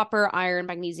like copper, iron,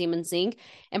 magnesium, and zinc,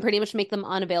 and pretty much make them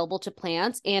unavailable to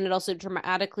plants. And it also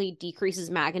dramatically decreases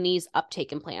manganese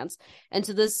uptake in plants. And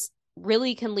so this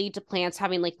really can lead to plants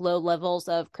having like low levels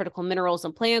of critical minerals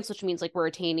in plants, which means like we're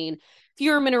attaining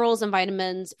fewer minerals and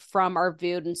vitamins from our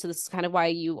food. And so this is kind of why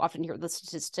you often hear the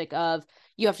statistic of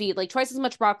you have to eat like twice as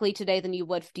much broccoli today than you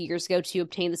would 50 years ago to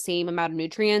obtain the same amount of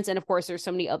nutrients. And of course, there's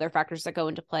so many other factors that go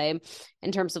into play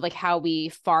in terms of like how we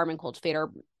farm and cultivate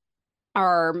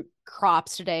our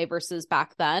crops today versus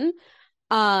back then.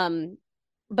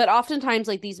 But oftentimes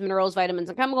like these minerals, vitamins,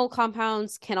 and chemical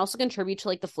compounds can also contribute to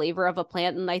like the flavor of a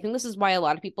plant. And I think this is why a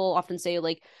lot of people often say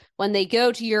like when they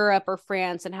go to Europe or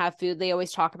France and have food, they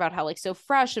always talk about how like so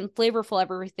fresh and flavorful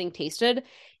everything tasted.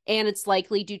 And it's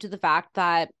likely due to the fact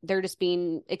that they're just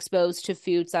being exposed to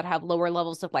foods that have lower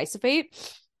levels of glyphosate.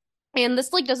 And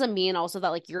this like doesn't mean also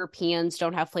that like Europeans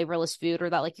don't have flavorless food or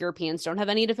that like Europeans don't have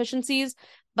any deficiencies,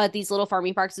 but these little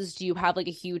farming practices do have like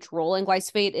a huge role. And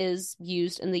glyphosate is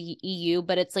used in the EU,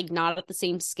 but it's like not at the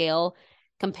same scale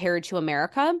compared to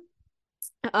America.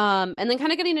 And then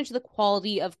kind of getting into the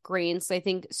quality of grains. I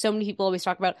think so many people always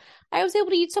talk about I was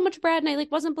able to eat so much bread and I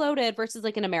like wasn't bloated versus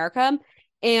like in America.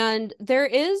 And there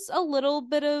is a little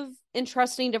bit of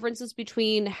interesting differences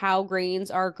between how grains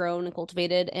are grown and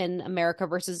cultivated in America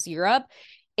versus Europe.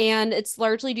 And it's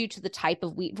largely due to the type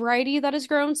of wheat variety that is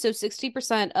grown. So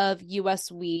 60% of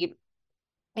US wheat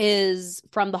is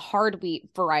from the hard wheat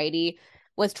variety,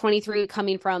 with 23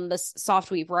 coming from the soft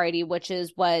wheat variety, which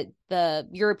is what the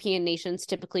European nations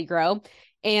typically grow.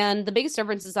 And the biggest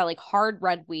difference is that like hard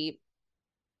red wheat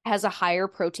has a higher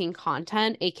protein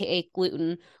content, aka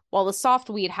gluten, while the soft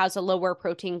wheat has a lower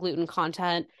protein gluten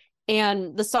content.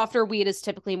 And the softer wheat is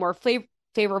typically more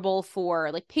favorable for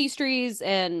like pastries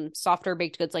and softer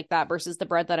baked goods like that versus the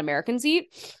bread that Americans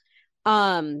eat.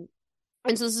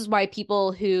 And so this is why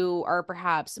people who are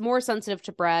perhaps more sensitive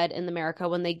to bread in America,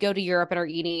 when they go to Europe and are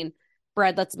eating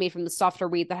bread that's made from the softer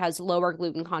wheat that has lower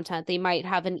gluten content, they might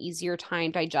have an easier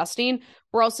time digesting.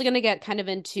 We're also going to get kind of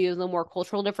into the more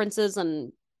cultural differences,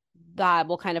 and that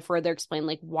will kind of further explain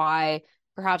like why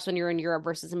perhaps when you're in Europe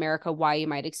versus America, why you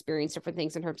might experience different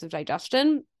things in terms of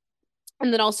digestion.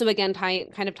 And then also, again,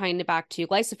 kind of tying it back to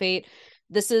glyphosate,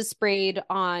 this is sprayed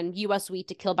on US wheat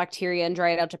to kill bacteria and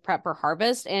dry it out to prep for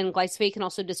harvest. And glyphosate can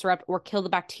also disrupt or kill the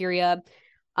bacteria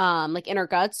like in our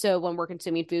guts. So when we're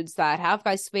consuming foods that have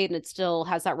glyphosate and it still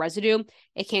has that residue,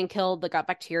 it can kill the gut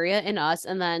bacteria in us.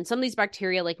 And then some of these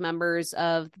bacteria, like members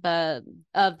of the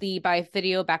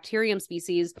Bifidobacterium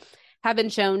species, have been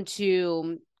shown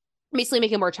to basically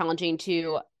make it more challenging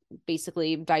to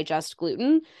basically digest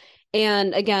gluten.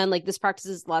 And again, like this practice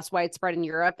is less widespread in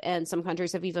Europe, and some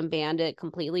countries have even banned it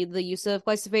completely, the use of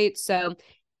glyphosate. So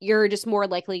you're just more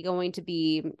likely going to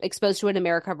be exposed to it in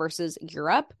America versus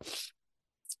Europe.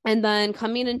 And then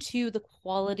coming into the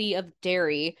quality of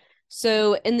dairy.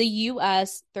 So in the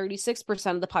US,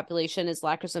 36% of the population is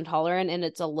lactose intolerant, and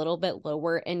it's a little bit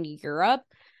lower in Europe.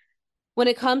 When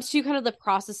it comes to kind of the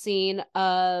processing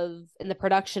of and the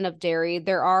production of dairy,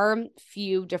 there are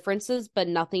few differences, but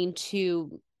nothing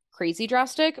too crazy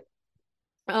drastic.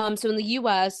 So in the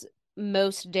US,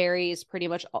 most dairy is pretty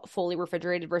much fully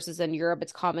refrigerated versus in Europe,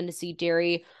 it's common to see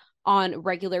dairy on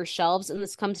regular shelves. And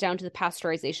this comes down to the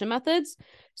pasteurization methods.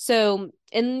 So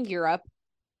in Europe,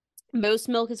 most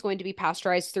milk is going to be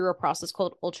pasteurized through a process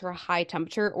called ultra high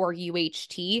temperature, or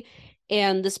UHT.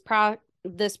 And this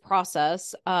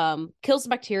process kills the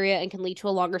bacteria and can lead to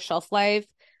a longer shelf life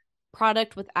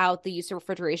product without the use of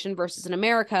refrigeration, versus in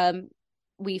America,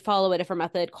 we follow a different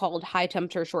method called high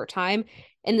temperature short time.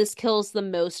 And this kills the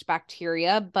most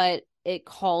bacteria, but it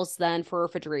calls then for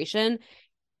refrigeration.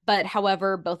 But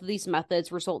however, both of these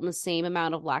methods result in the same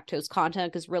amount of lactose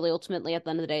content, because really ultimately at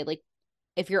the end of the day, like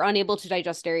if you're unable to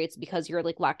digest dairy, it's because you're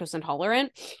like lactose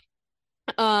intolerant.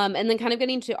 And then kind of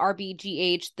getting to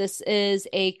RBGH, this is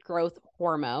a growth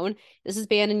hormone. This is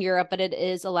banned in Europe, but it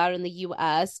is allowed in the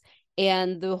US.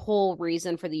 And the whole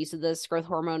reason for the use of this growth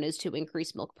hormone is to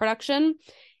increase milk production.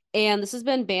 And this has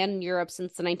been banned in Europe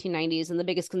since the 1990s. And the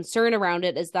biggest concern around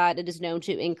it is that it is known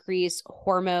to increase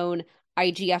hormone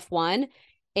IGF-1.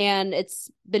 And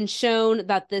it's been shown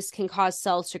that this can cause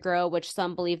cells to grow, which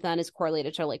some believe then is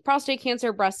correlated to like prostate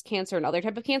cancer, breast cancer, and other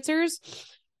type of cancers.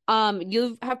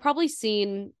 You have probably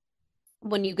seen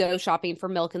when you go shopping for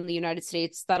milk in the United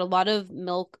States that a lot of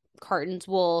milk cartons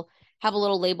will have a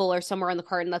little label or somewhere on the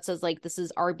carton that says like this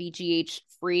is RBGH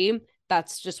free.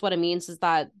 That's just what it means, is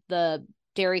that the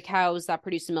dairy cows that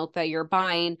produce the milk that you're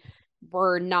buying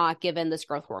were not given this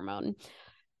growth hormone.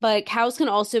 But cows can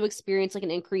also experience like an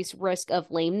increased risk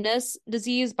of lameness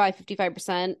disease by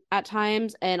 55% at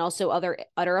times, and also other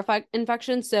udder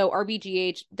infections. So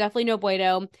RBGH, definitely no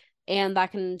bueno. And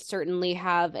that can certainly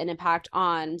have an impact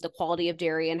on the quality of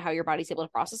dairy and how your body's able to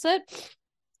process it.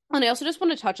 And I also just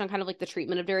want to touch on kind of like the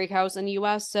treatment of dairy cows in the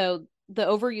US. So the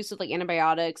overuse of like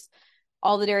antibiotics,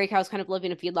 all the dairy cows kind of live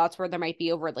in feedlots where there might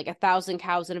be over like 1,000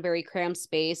 cows in a very cramped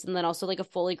space. And then also like a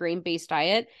fully grain-based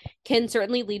diet can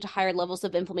certainly lead to higher levels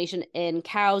of inflammation in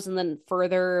cows, and then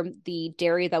further the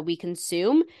dairy that we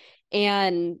consume.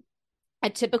 And a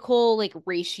typical like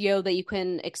ratio that you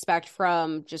can expect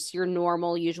from just your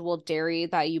normal usual dairy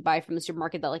that you buy from the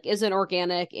supermarket that like isn't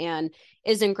organic and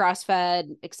isn't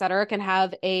grass-fed, etc., can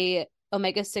have a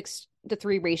omega-6 to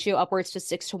 3 ratio upwards to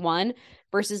 6 to 1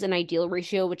 versus an ideal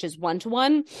ratio, which is 1 to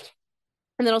 1.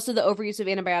 And then also the overuse of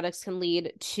antibiotics can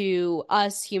lead to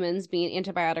us humans being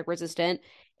antibiotic resistant.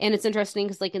 And it's interesting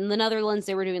because like in the Netherlands,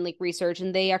 they were doing like research,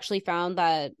 and they actually found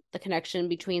that the connection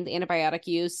between the antibiotic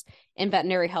use in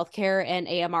veterinary healthcare and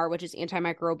AMR, which is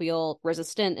antimicrobial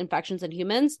resistant infections in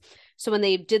humans. So when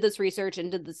they did this research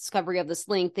and did the discovery of this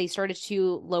link, they started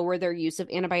to lower their use of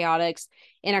antibiotics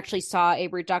and actually saw a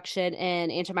reduction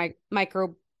in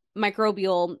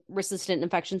antimicrobial resistant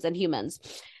infections in humans.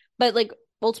 But like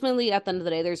ultimately at the end of the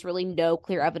day, there's really no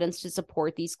clear evidence to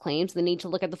support these claims. They need to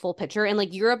look at the full picture. And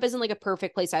like Europe isn't like a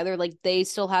perfect place either. Like they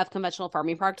still have conventional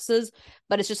farming practices,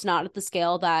 but it's just not at the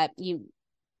scale that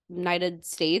United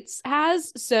States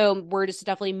has. So we're just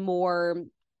definitely more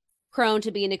prone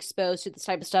to being exposed to this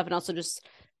type of stuff. And also just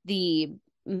the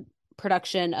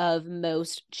production of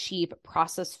most cheap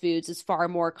processed foods is far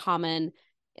more common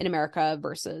in America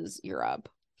versus Europe.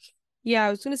 Yeah,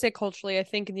 I was going to say culturally, I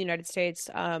think in the United States,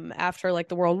 after like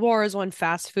the World Wars, when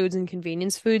fast foods and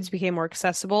convenience foods became more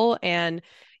accessible, and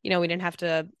we didn't have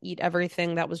to eat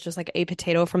everything that was just like a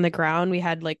potato from the ground. We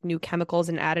had like new chemicals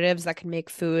and additives that can make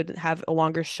food have a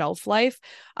longer shelf life.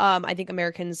 I think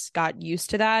Americans got used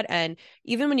to that. And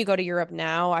even when you go to Europe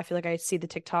now, I feel like I see the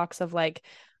TikToks of like,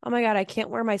 oh my God, I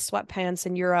can't wear my sweatpants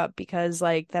in Europe because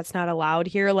like that's not allowed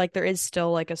here. Like there is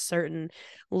still like a certain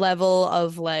level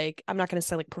of like, I'm not going to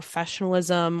say like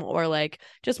professionalism or like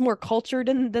just more cultured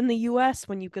than the US,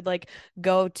 when you could like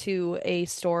go to a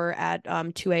store at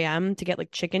 2 a.m. to get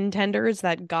like chicken tenders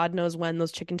that God knows when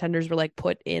those chicken tenders were like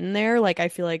put in there. Like I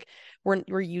feel like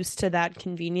we're used to that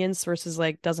convenience versus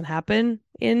like doesn't happen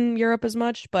in Europe as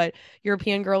much. But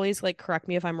European girlies, like correct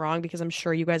me if I'm wrong, because I'm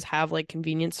sure you guys have like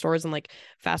convenience stores and like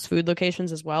fast food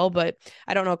locations as well. But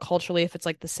I don't know culturally if it's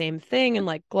like the same thing, and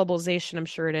like globalization, I'm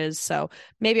sure it is. So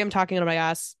maybe I'm talking out of my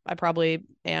ass. I probably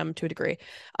am to a degree.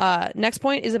 Next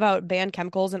point is about banned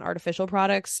chemicals and artificial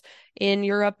products in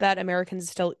Europe that Americans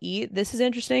still eat. This is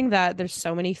interesting that there's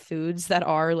so many foods that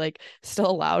are like still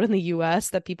allowed in the US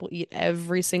that people eat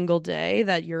every single day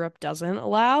that Europe doesn't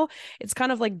allow. It's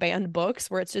kind of like banned books,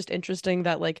 where it's just interesting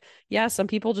that like, yeah, some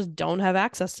people just don't have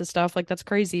access to stuff. Like that's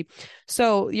crazy.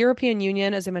 So European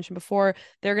Union, as I mentioned before,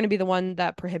 they're going to be the one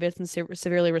that prohibits and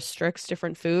severely restricts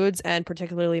different foods, and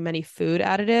particularly many food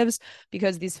additives,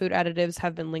 because these food additives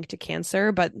have been linked to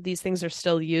cancer, but these things are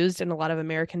still used in a lot of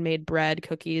American-made bread,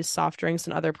 cookies, soft drinks,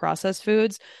 and other processed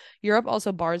foods. Europe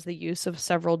also bars the use of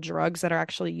several drugs that are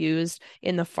actually used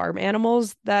in the farm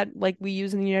animals that like we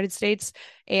use in the United States.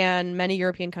 And many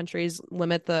European countries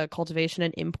limit the cultivation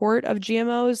and import of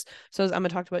GMOs. So as Emma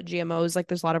talked about GMOs, like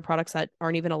there's a lot of products that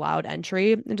aren't even allowed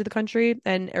entry into the country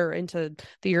and or into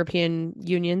the European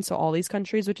Union. So all these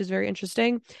countries, which is very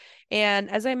interesting. And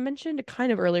as I mentioned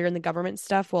kind of earlier in the government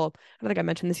stuff, well, I don't think I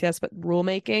mentioned this yet, but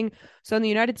rulemaking. So in the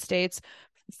United States,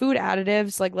 food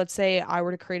additives, like let's say I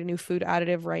were to create a new food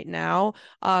additive right now,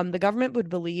 the government would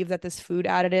believe that this food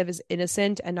additive is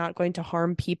innocent and not going to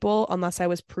harm people unless I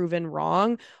was proven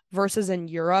wrong. Versus in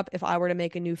Europe, if I were to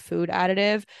make a new food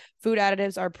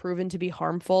additives are proven to be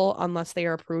harmful unless they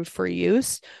are approved for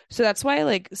use. So that's why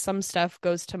like some stuff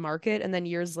goes to market and then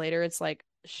years later it's like,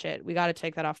 shit, we got to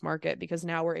take that off market because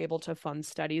now we're able to fund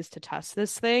studies to test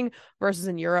this thing. Versus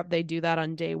in Europe, they do that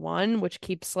on day one, which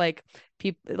keeps like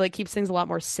keeps things a lot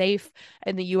more safe.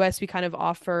 In the US, we kind of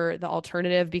offer the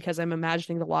alternative because I'm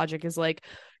imagining the logic is like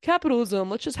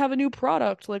capitalism, let's just have a new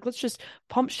product, like let's just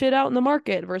pump shit out in the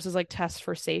market versus like test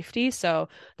for safety. So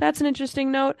that's an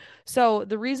interesting note. So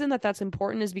the reason that that's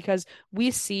important is because we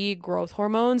see growth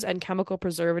hormones and chemical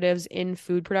preservatives in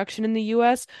food production in the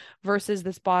US versus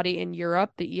this body in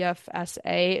Europe. The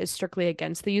EFSA is strictly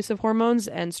against the use of hormones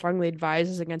and strongly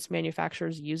advises against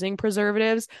manufacturers using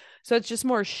preservatives. So it's just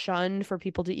more shunned for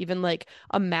people to even like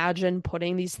imagine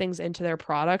putting these things into their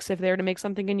products if they were to make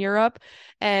something in Europe.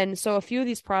 And so a few of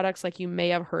these products, like you may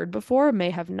have heard before, may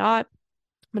have not.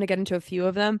 I'm going to get into a few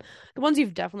of them. The ones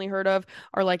you've definitely heard of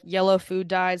are like yellow food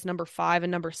dyes, number 5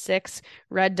 and number 6,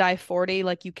 red dye 40.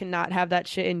 Like you cannot have that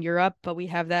shit in Europe, but we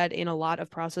have that in a lot of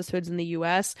processed foods in the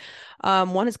US.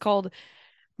 One is called,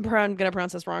 I'm going to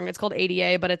pronounce this wrong. It's called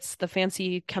ADA, but it's the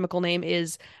fancy chemical name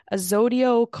is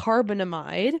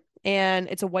azodiocarbonamide. And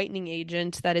it's a whitening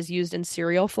agent that is used in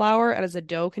cereal flour and as a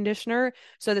dough conditioner.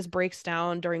 So this breaks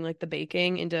down during like the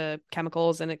baking into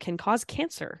chemicals and it can cause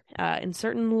cancer in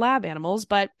certain lab animals,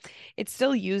 but it's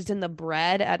still used in the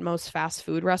bread at most fast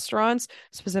food restaurants.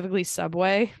 Specifically,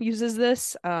 Subway uses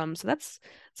this. So that's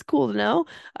it's cool to know.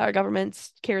 Our government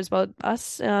cares about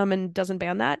us and doesn't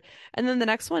ban that. And then the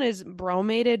next one is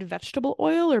bromated vegetable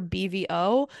oil or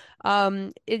BVO.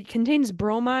 It contains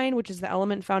bromine, which is the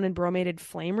element found in bromated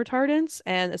flame retardants,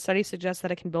 and a study suggests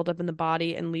that it can build up in the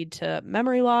body and lead to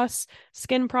memory loss,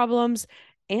 skin problems,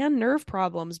 and nerve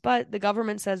problems. But the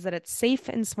government says that it's safe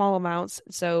in small amounts,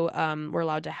 so we're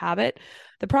allowed to have it.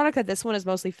 The product that this one is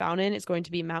mostly found in is going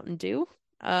to be Mountain Dew.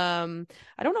 I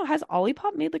don't know, has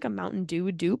Olipop made like a Mountain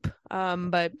Dew dupe?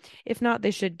 But if not, they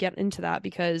should get into that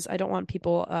because I don't want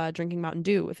people drinking Mountain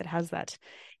Dew if it has that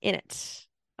in it.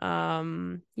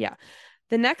 Yeah.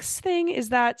 The next thing is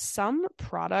that some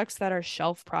products that are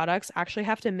shelf products actually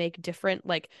have to make different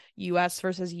like US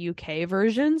versus UK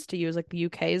versions, to use like the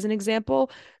UK as an example.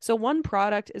 So one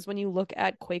product is when you look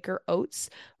at Quaker Oats,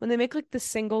 when they make like the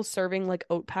single serving like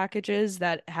oat packages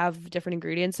that have different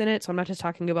ingredients in it. So I'm not just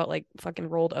talking about like fucking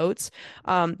rolled oats.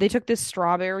 They took this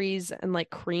strawberries and like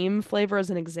cream flavor as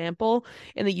an example.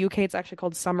 In the UK, it's actually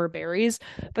called summer berries,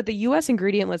 but the US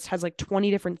ingredient list has like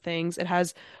 20 different things. It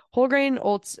has whole grain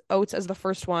oats as the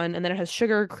first one, and then it has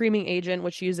sugar creaming agent,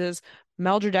 which uses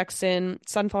maltodextrin,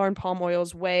 sunflower and palm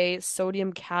oils, whey,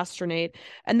 sodium castronate,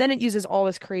 and then it uses all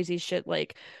this crazy shit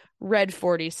like red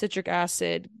 40, citric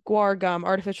acid, guar gum,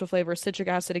 artificial flavor, citric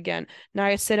acid again,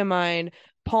 niacinamide,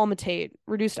 palmitate,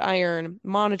 reduced iron,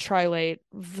 monotrilate,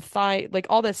 like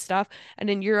all this stuff. And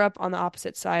in Europe, on the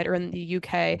opposite side, or in the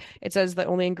UK, it says the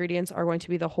only ingredients are going to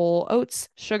be the whole oats,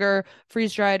 sugar,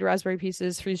 freeze-dried raspberry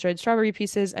pieces, freeze-dried strawberry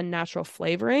pieces, and natural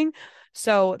flavoring.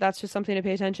 So that's just something to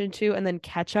pay attention to. And then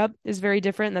ketchup is very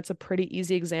different. That's a pretty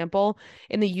easy example.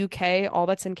 In the UK, all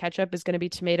that's in ketchup is going to be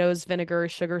tomatoes, vinegar,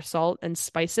 sugar, salt, and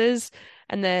spices.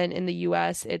 And then in the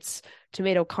US, it's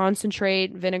tomato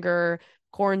concentrate, vinegar,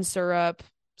 corn syrup,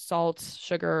 salt,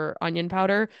 sugar, onion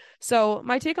powder. So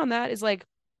my take on that is like,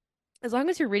 as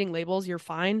long as you're reading labels, you're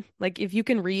fine. Like if you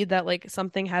can read that like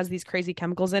something has these crazy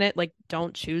chemicals in it, like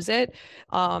don't choose it.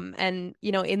 And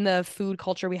you know, in the food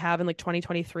culture we have in like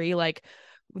 2023, like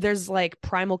there's like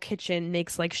Primal Kitchen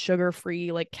makes like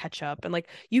sugar-free like ketchup, and like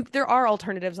there are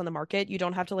alternatives on the market. You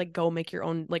don't have to like go make your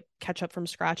own like ketchup from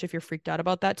scratch if you're freaked out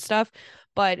about that stuff.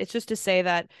 But it's just to say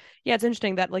that yeah, it's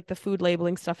interesting that like the food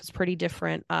labeling stuff is pretty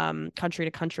different country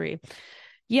to country.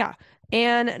 Yeah.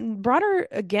 And broader,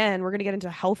 again, we're going to get into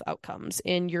health outcomes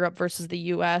in Europe versus the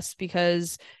US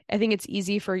because I think it's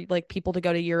easy for like people to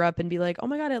go to Europe and be like, oh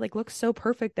my God, it like looks so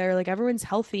perfect there. Like everyone's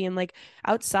healthy and like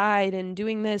outside and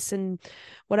doing this and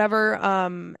whatever.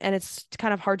 And it's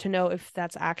kind of hard to know if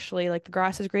that's actually like the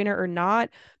grass is greener or not.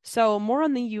 So more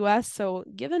on the US. So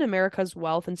given America's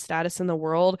wealth and status in the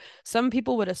world, some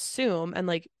people would assume and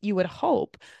like you would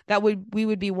hope that we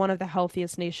would be one of the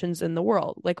healthiest nations in the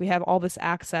world. Like we have all this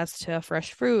access to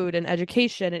fresh food and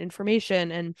education and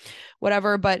information and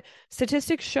whatever. But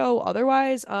statistics show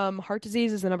otherwise. Heart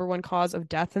disease is the number one cause of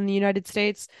death in the United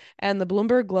States, and the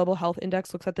Bloomberg Global Health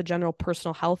Index looks at the general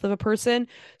personal health of a person.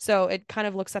 So it kind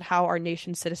of looks at how our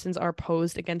nation's citizens are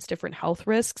posed against different health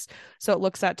risks. So it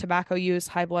looks at tobacco use,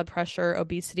 high blood pressure,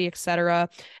 obesity, etc.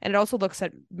 And it also looks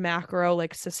at macro,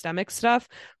 like systemic stuff,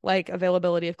 like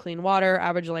availability of clean water,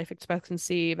 average life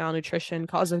expectancy, malnutrition,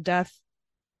 cause of death.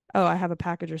 Oh, I have a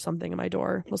package or something in my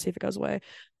door. We'll see if it goes away.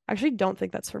 I actually don't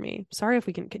think that's for me. Sorry if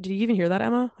we can. Did you even hear that,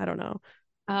 Emma? I don't know.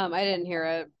 I didn't hear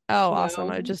it. Oh, awesome.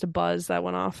 No. Just a buzz that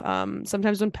went off.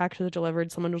 Sometimes when packages are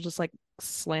delivered, someone will just like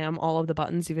slam all of the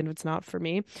buttons, even if it's not for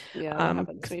me. Yeah, that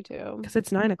happens to me too. Because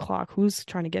it's 9 o'clock. Who's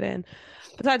trying to get in?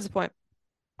 Besides the point.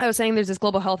 I was saying there's this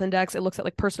global health index. It looks at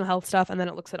like personal health stuff, and then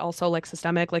it looks at also like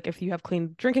systemic, like if you have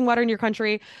clean drinking water in your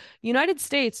country. United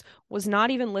States was not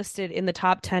even listed in the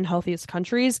top 10 healthiest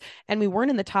countries, and we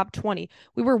weren't in the top 20.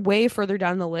 We were way further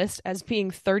down the list as being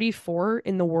 34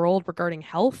 in the world regarding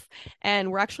health,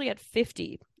 and we're actually at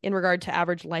 50 in regard to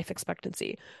average life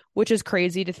expectancy, which is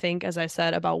crazy to think, as I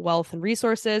said, about wealth and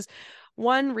resources.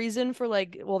 One reason for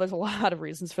like, well, there's a lot of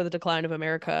reasons for the decline of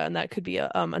America, and that could be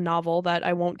a novel that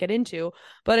I won't get into.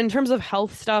 But in terms of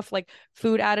health stuff, like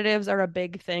food additives are a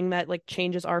big thing that like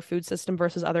changes our food system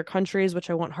versus other countries, which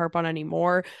I won't harp on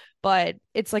anymore. But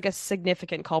it's like a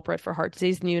significant culprit for heart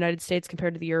disease in the United States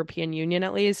compared to the European Union,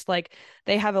 at least. Like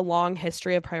they have a long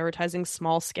history of prioritizing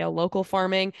small scale local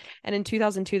farming. And in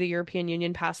 2002, the European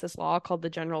Union passed this law called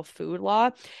the General Food Law.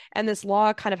 And this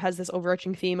law kind of has this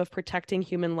overarching theme of protecting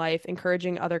human life,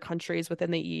 encouraging other countries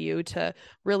within the EU to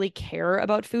really care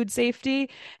about food safety.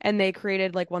 And they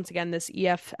created, like, once again, this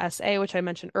EFSA, which I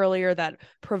mentioned earlier, that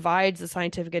provides the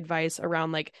scientific advice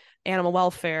around like animal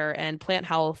welfare and plant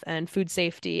health and food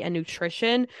safety and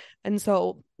nutrition. And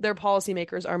so their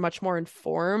policymakers are much more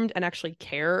informed and actually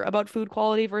care about food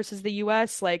quality versus the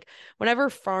US. Like whenever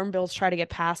farm bills try to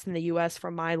get passed in the US,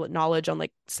 from my knowledge on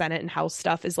like Senate and House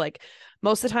stuff, is like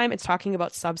most of the time it's talking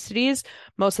about subsidies.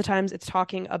 Most of the times it's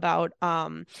talking about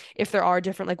if there are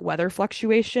different like weather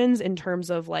fluctuations in terms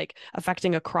of like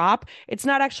affecting a crop. It's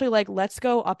not actually like, let's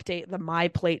go update the My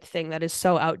Plate thing that is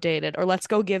so outdated, or let's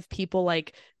go give people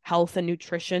like health and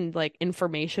nutrition like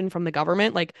information from the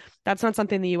government. Like that's not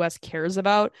something the US cares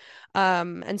about.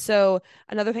 And so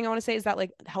another thing I want to say is that like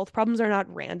health problems are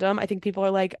not random. I think people are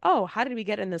like, oh, how did we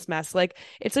get in this mess? Like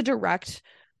it's a direct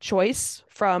choice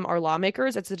from our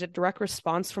lawmakers. It's a direct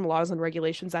response from laws and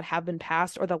regulations that have been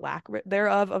passed, or the lack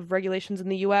thereof of regulations in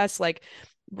the US. Like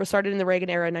we started in the Reagan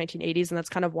era, 1980s, and that's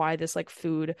kind of why this like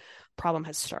food problem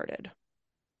has started.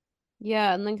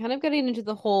 Yeah, and then kind of getting into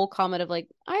the whole comment of like,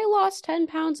 I lost 10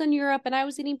 pounds in Europe and I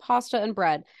was eating pasta and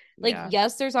bread. Like, Yeah.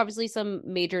 yes, there's obviously some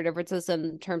major differences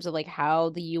in terms of like how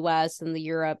the US and the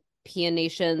European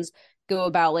nations go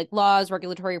about like laws,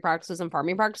 regulatory practices, and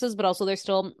farming practices, but also there's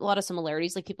still a lot of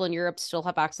similarities. Like people in Europe still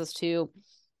have access to,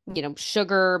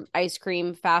 sugar, ice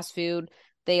cream, fast food.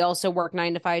 They also work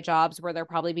 9 to 5 jobs where they're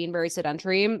probably being very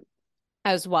sedentary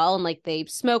as well, and like they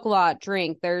smoke a lot,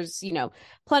 drink. There's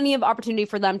plenty of opportunity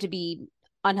for them to be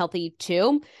unhealthy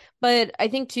too. But I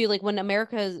think too, like when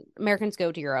Americans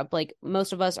go to Europe, like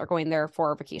most of us are going there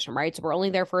for a vacation, right? So we're only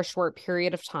there for a short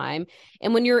period of time,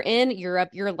 and when you're in Europe,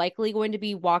 you're likely going to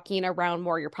be walking around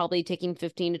more. You're probably taking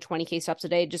 15 to 20k steps a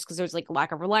day, just because there's like a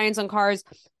lack of reliance on cars.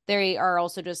 There are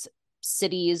also just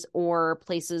cities or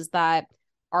places that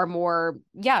are more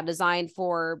designed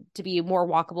to be more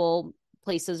walkable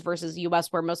places versus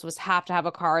US, where most of us have to have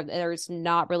a car. There's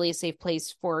not really a safe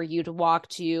place for you to walk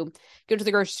to go to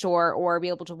the grocery store or be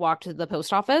able to walk to the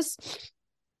post office.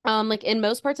 Like in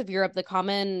most parts of Europe, the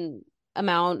common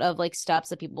amount of like steps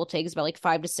that people will take is about like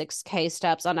 5 to 6k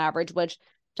steps on average, which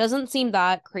doesn't seem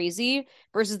that crazy,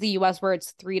 versus the US where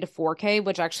it's 3 to 4k,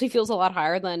 which actually feels a lot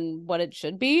higher than what it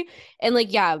should be. And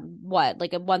like,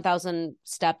 like a 1,000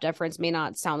 step difference may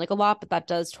not sound like a lot, but that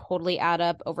does totally add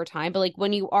up over time. But like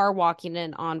when you are walking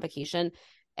in on vacation,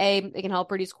 it can help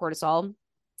reduce cortisol,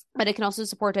 but it can also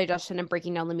support digestion and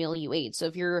breaking down the meal you ate. So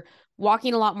if you're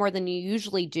walking a lot more than you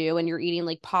usually do and you're eating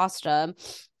like pasta,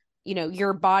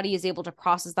 your body is able to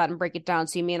process that and break it down.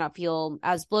 So you may not feel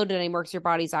as bloated anymore because your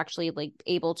body's actually like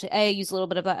able to use a little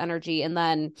bit of that energy and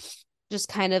then just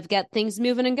kind of get things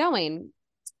moving and going.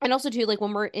 And also too, like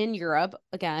when we're in Europe,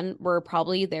 again, we're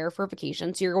probably there for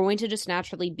vacation. So you're going to just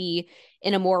naturally be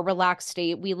in a more relaxed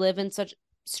state. We live in such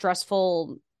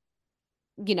stressful,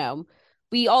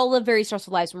 we all live very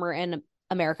stressful lives when we're in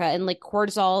America, and like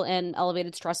cortisol and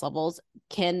elevated stress levels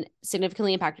can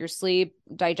significantly impact your sleep,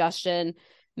 digestion,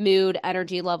 mood,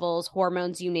 energy levels,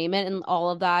 hormones, you name it. And all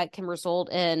of that can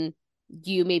result in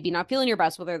you maybe not feeling your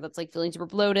best, whether that's like feeling super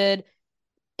bloated,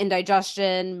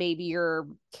 indigestion, maybe you're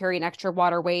carrying extra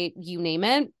water weight, you name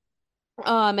it.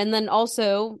 And then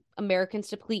also Americans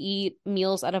typically eat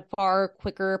meals at a far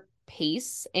quicker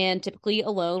pace, and typically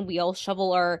alone. We all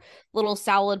shovel our little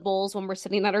salad bowls when we're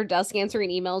sitting at our desk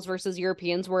answering emails versus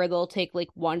Europeans where they'll take like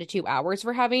 1 to 2 hours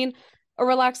for having a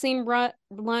relaxing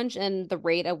lunch, and the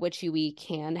rate at which you eat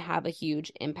can have a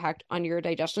huge impact on your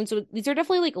digestion. So these are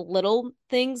definitely like little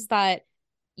things that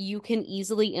you can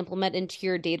easily implement into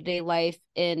your day-to-day life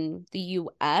in the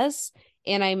US.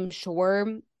 And I'm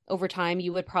sure over time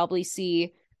you would probably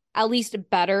see at least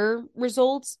better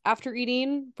results after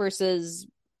eating versus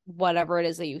whatever it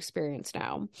is that you experience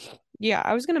now. Yeah,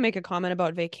 I was going to make a comment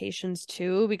about vacations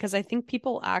too, because I think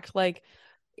people act like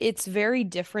it's very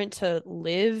different to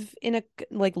live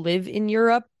in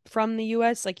Europe from the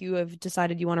US, like you have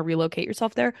decided you want to relocate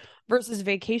yourself there, versus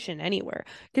vacation anywhere.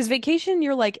 Because vacation,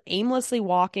 you're like aimlessly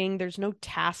walking, there's no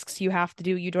tasks you have to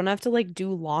do, you don't have to like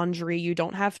do laundry, you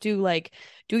don't have to like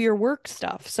do your work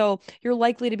stuff. So you're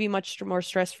likely to be much more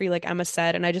stress-free, like Emma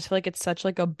said. And I just feel like it's such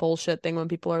like a bullshit thing when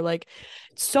people are like,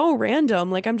 it's so random,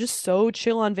 like I'm just so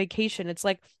chill on vacation. It's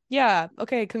like, yeah,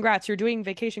 okay, congrats, you're doing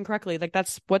vacation correctly. Like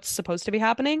that's what's supposed to be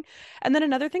happening. And then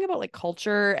another thing about like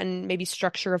culture and maybe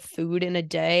structure of food in a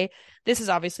day. This is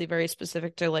obviously very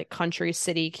specific to like country,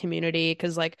 city, community,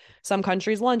 because like some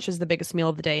countries lunch is the biggest meal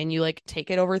of the day and you like take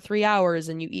it over 3 hours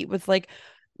and you eat with like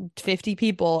 50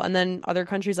 people. And then other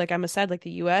countries, like Emma said, like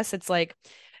the US, it's like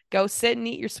go sit and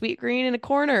eat your sweet green in a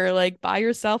corner, like by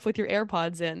yourself with your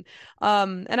AirPods in.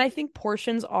 And I think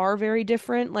portions are very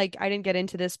different. Like I didn't get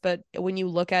into this, but when you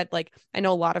look at like, I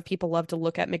know a lot of people love to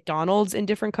look at McDonald's in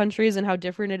different countries and how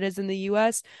different it is in the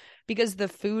US because the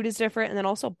food is different. And then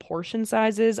also portion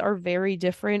sizes are very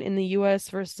different in the US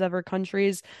versus other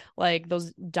countries. Like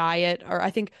those diet, or I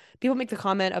think people make the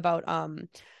comment about,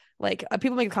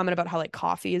 people make a comment about how like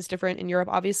coffee is different in Europe,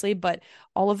 obviously, but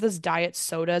all of those diet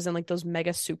sodas and like those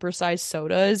mega supersized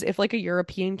sodas, if like a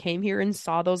European came here and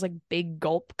saw those like big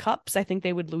gulp cups, I think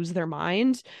they would lose their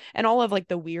mind. And all of like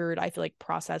the weird, I feel like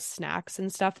processed snacks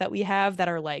and stuff that we have that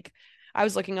are like, I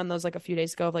was looking on those like a few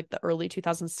days ago of like the early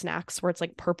 2000s snacks where it's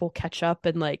like purple ketchup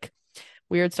and like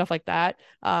weird stuff like that,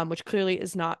 which clearly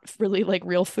is not really like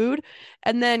real food.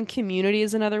 And then community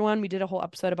is another one. We did a whole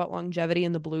episode about longevity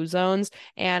in the blue zones.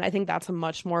 And I think that's a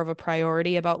much more of a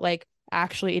priority about like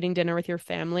actually eating dinner with your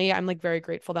family. I'm like very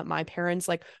grateful that my parents,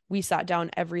 like we sat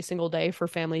down every single day for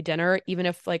family dinner, even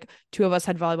if like two of us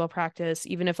had volleyball practice,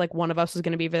 even if like one of us was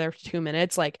going to be there for 2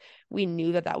 minutes, like we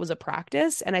knew that that was a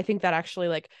practice. And I think that actually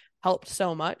like helped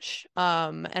so much.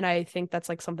 And I think that's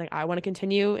like something I want to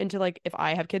continue into, like if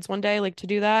I have kids one day, like to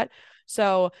do that.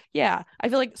 So yeah, I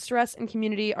feel like stress and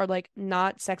community are like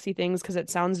not sexy things because it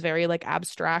sounds very like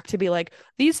abstract to be like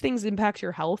these things impact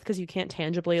your health because you can't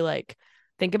tangibly like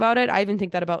think about it. I even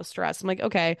think that about stress. I'm like,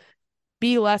 okay,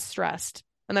 be less stressed.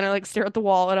 And then I like stare at the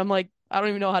wall and I'm like, I don't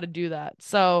even know how to do that.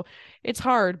 So it's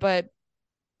hard, but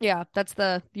yeah, that's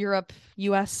the Europe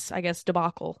US, I guess,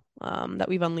 debacle that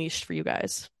we've unleashed for you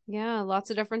guys. Yeah, lots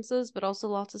of differences, but also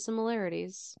lots of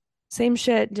similarities. Same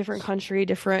shit, different country,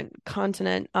 different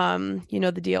continent. You know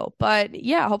the deal. But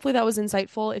yeah, hopefully that was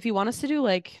insightful. If you want us to do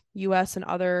like US and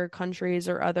other countries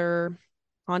or other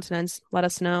continents, let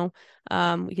us know.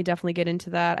 We could definitely get into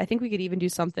that. I think we could even do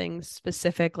something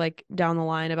specific like down the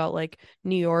line about like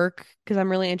New York, because I'm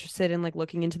really interested in like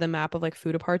looking into the map of like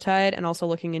food apartheid and also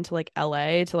looking into like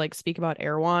LA to like speak about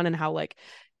Erewhon and how like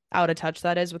out of touch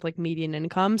that is with like median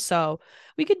income. So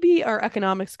we could be our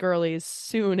economics girlies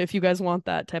soon if you guys want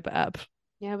that type of app.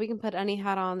 Yeah, we can put any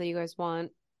hat on that you guys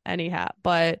want. Any hat.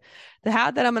 But the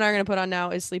hat that I'm going to put on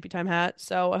now is Sleepy Time hat.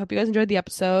 So I hope you guys enjoyed the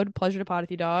episode. Pleasure to pod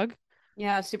with you, dog.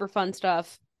 Yeah, super fun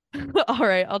stuff. All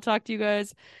right. I'll talk to you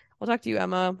guys. I'll talk to you,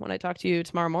 Emma, when I talk to you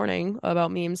tomorrow morning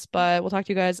about memes. But we'll talk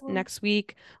to you guys next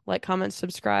week. Like, comment,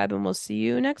 subscribe, and we'll see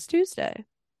you next Tuesday.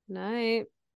 Night.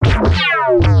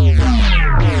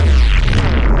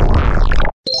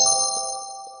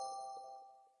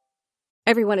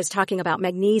 Everyone is talking about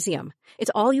magnesium.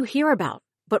 It's all you hear about.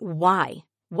 But why?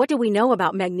 What do we know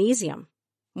about magnesium?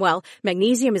 Well,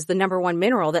 magnesium is the number one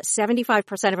mineral that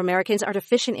 75% of Americans are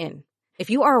deficient in. If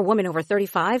you are a woman over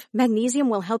 35, magnesium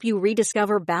will help you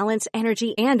rediscover balance,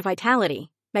 energy, and vitality.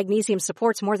 Magnesium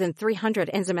supports more than 300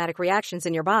 enzymatic reactions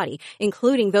in your body,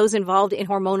 including those involved in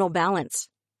hormonal balance.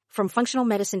 From functional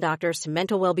medicine doctors to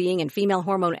mental well-being and female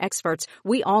hormone experts,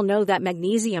 we all know that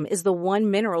magnesium is the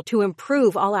one mineral to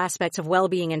improve all aspects of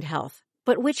well-being and health.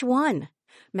 But which one?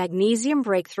 Magnesium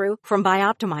Breakthrough from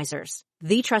Bioptimizers,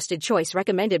 the trusted choice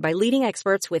recommended by leading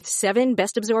experts with 7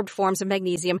 best-absorbed forms of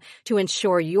magnesium to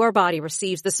ensure your body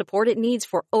receives the support it needs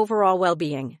for overall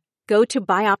well-being. Go to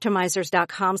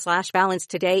bioptimizers.com/balance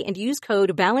today and use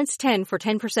code BALANCE10 for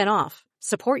 10% off.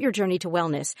 Support your journey to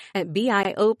wellness at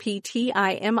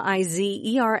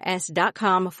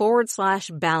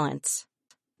bioptimizers.com/balance.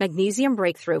 Magnesium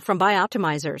Breakthrough from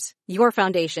Bioptimizers, your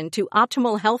foundation to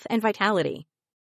optimal health and vitality.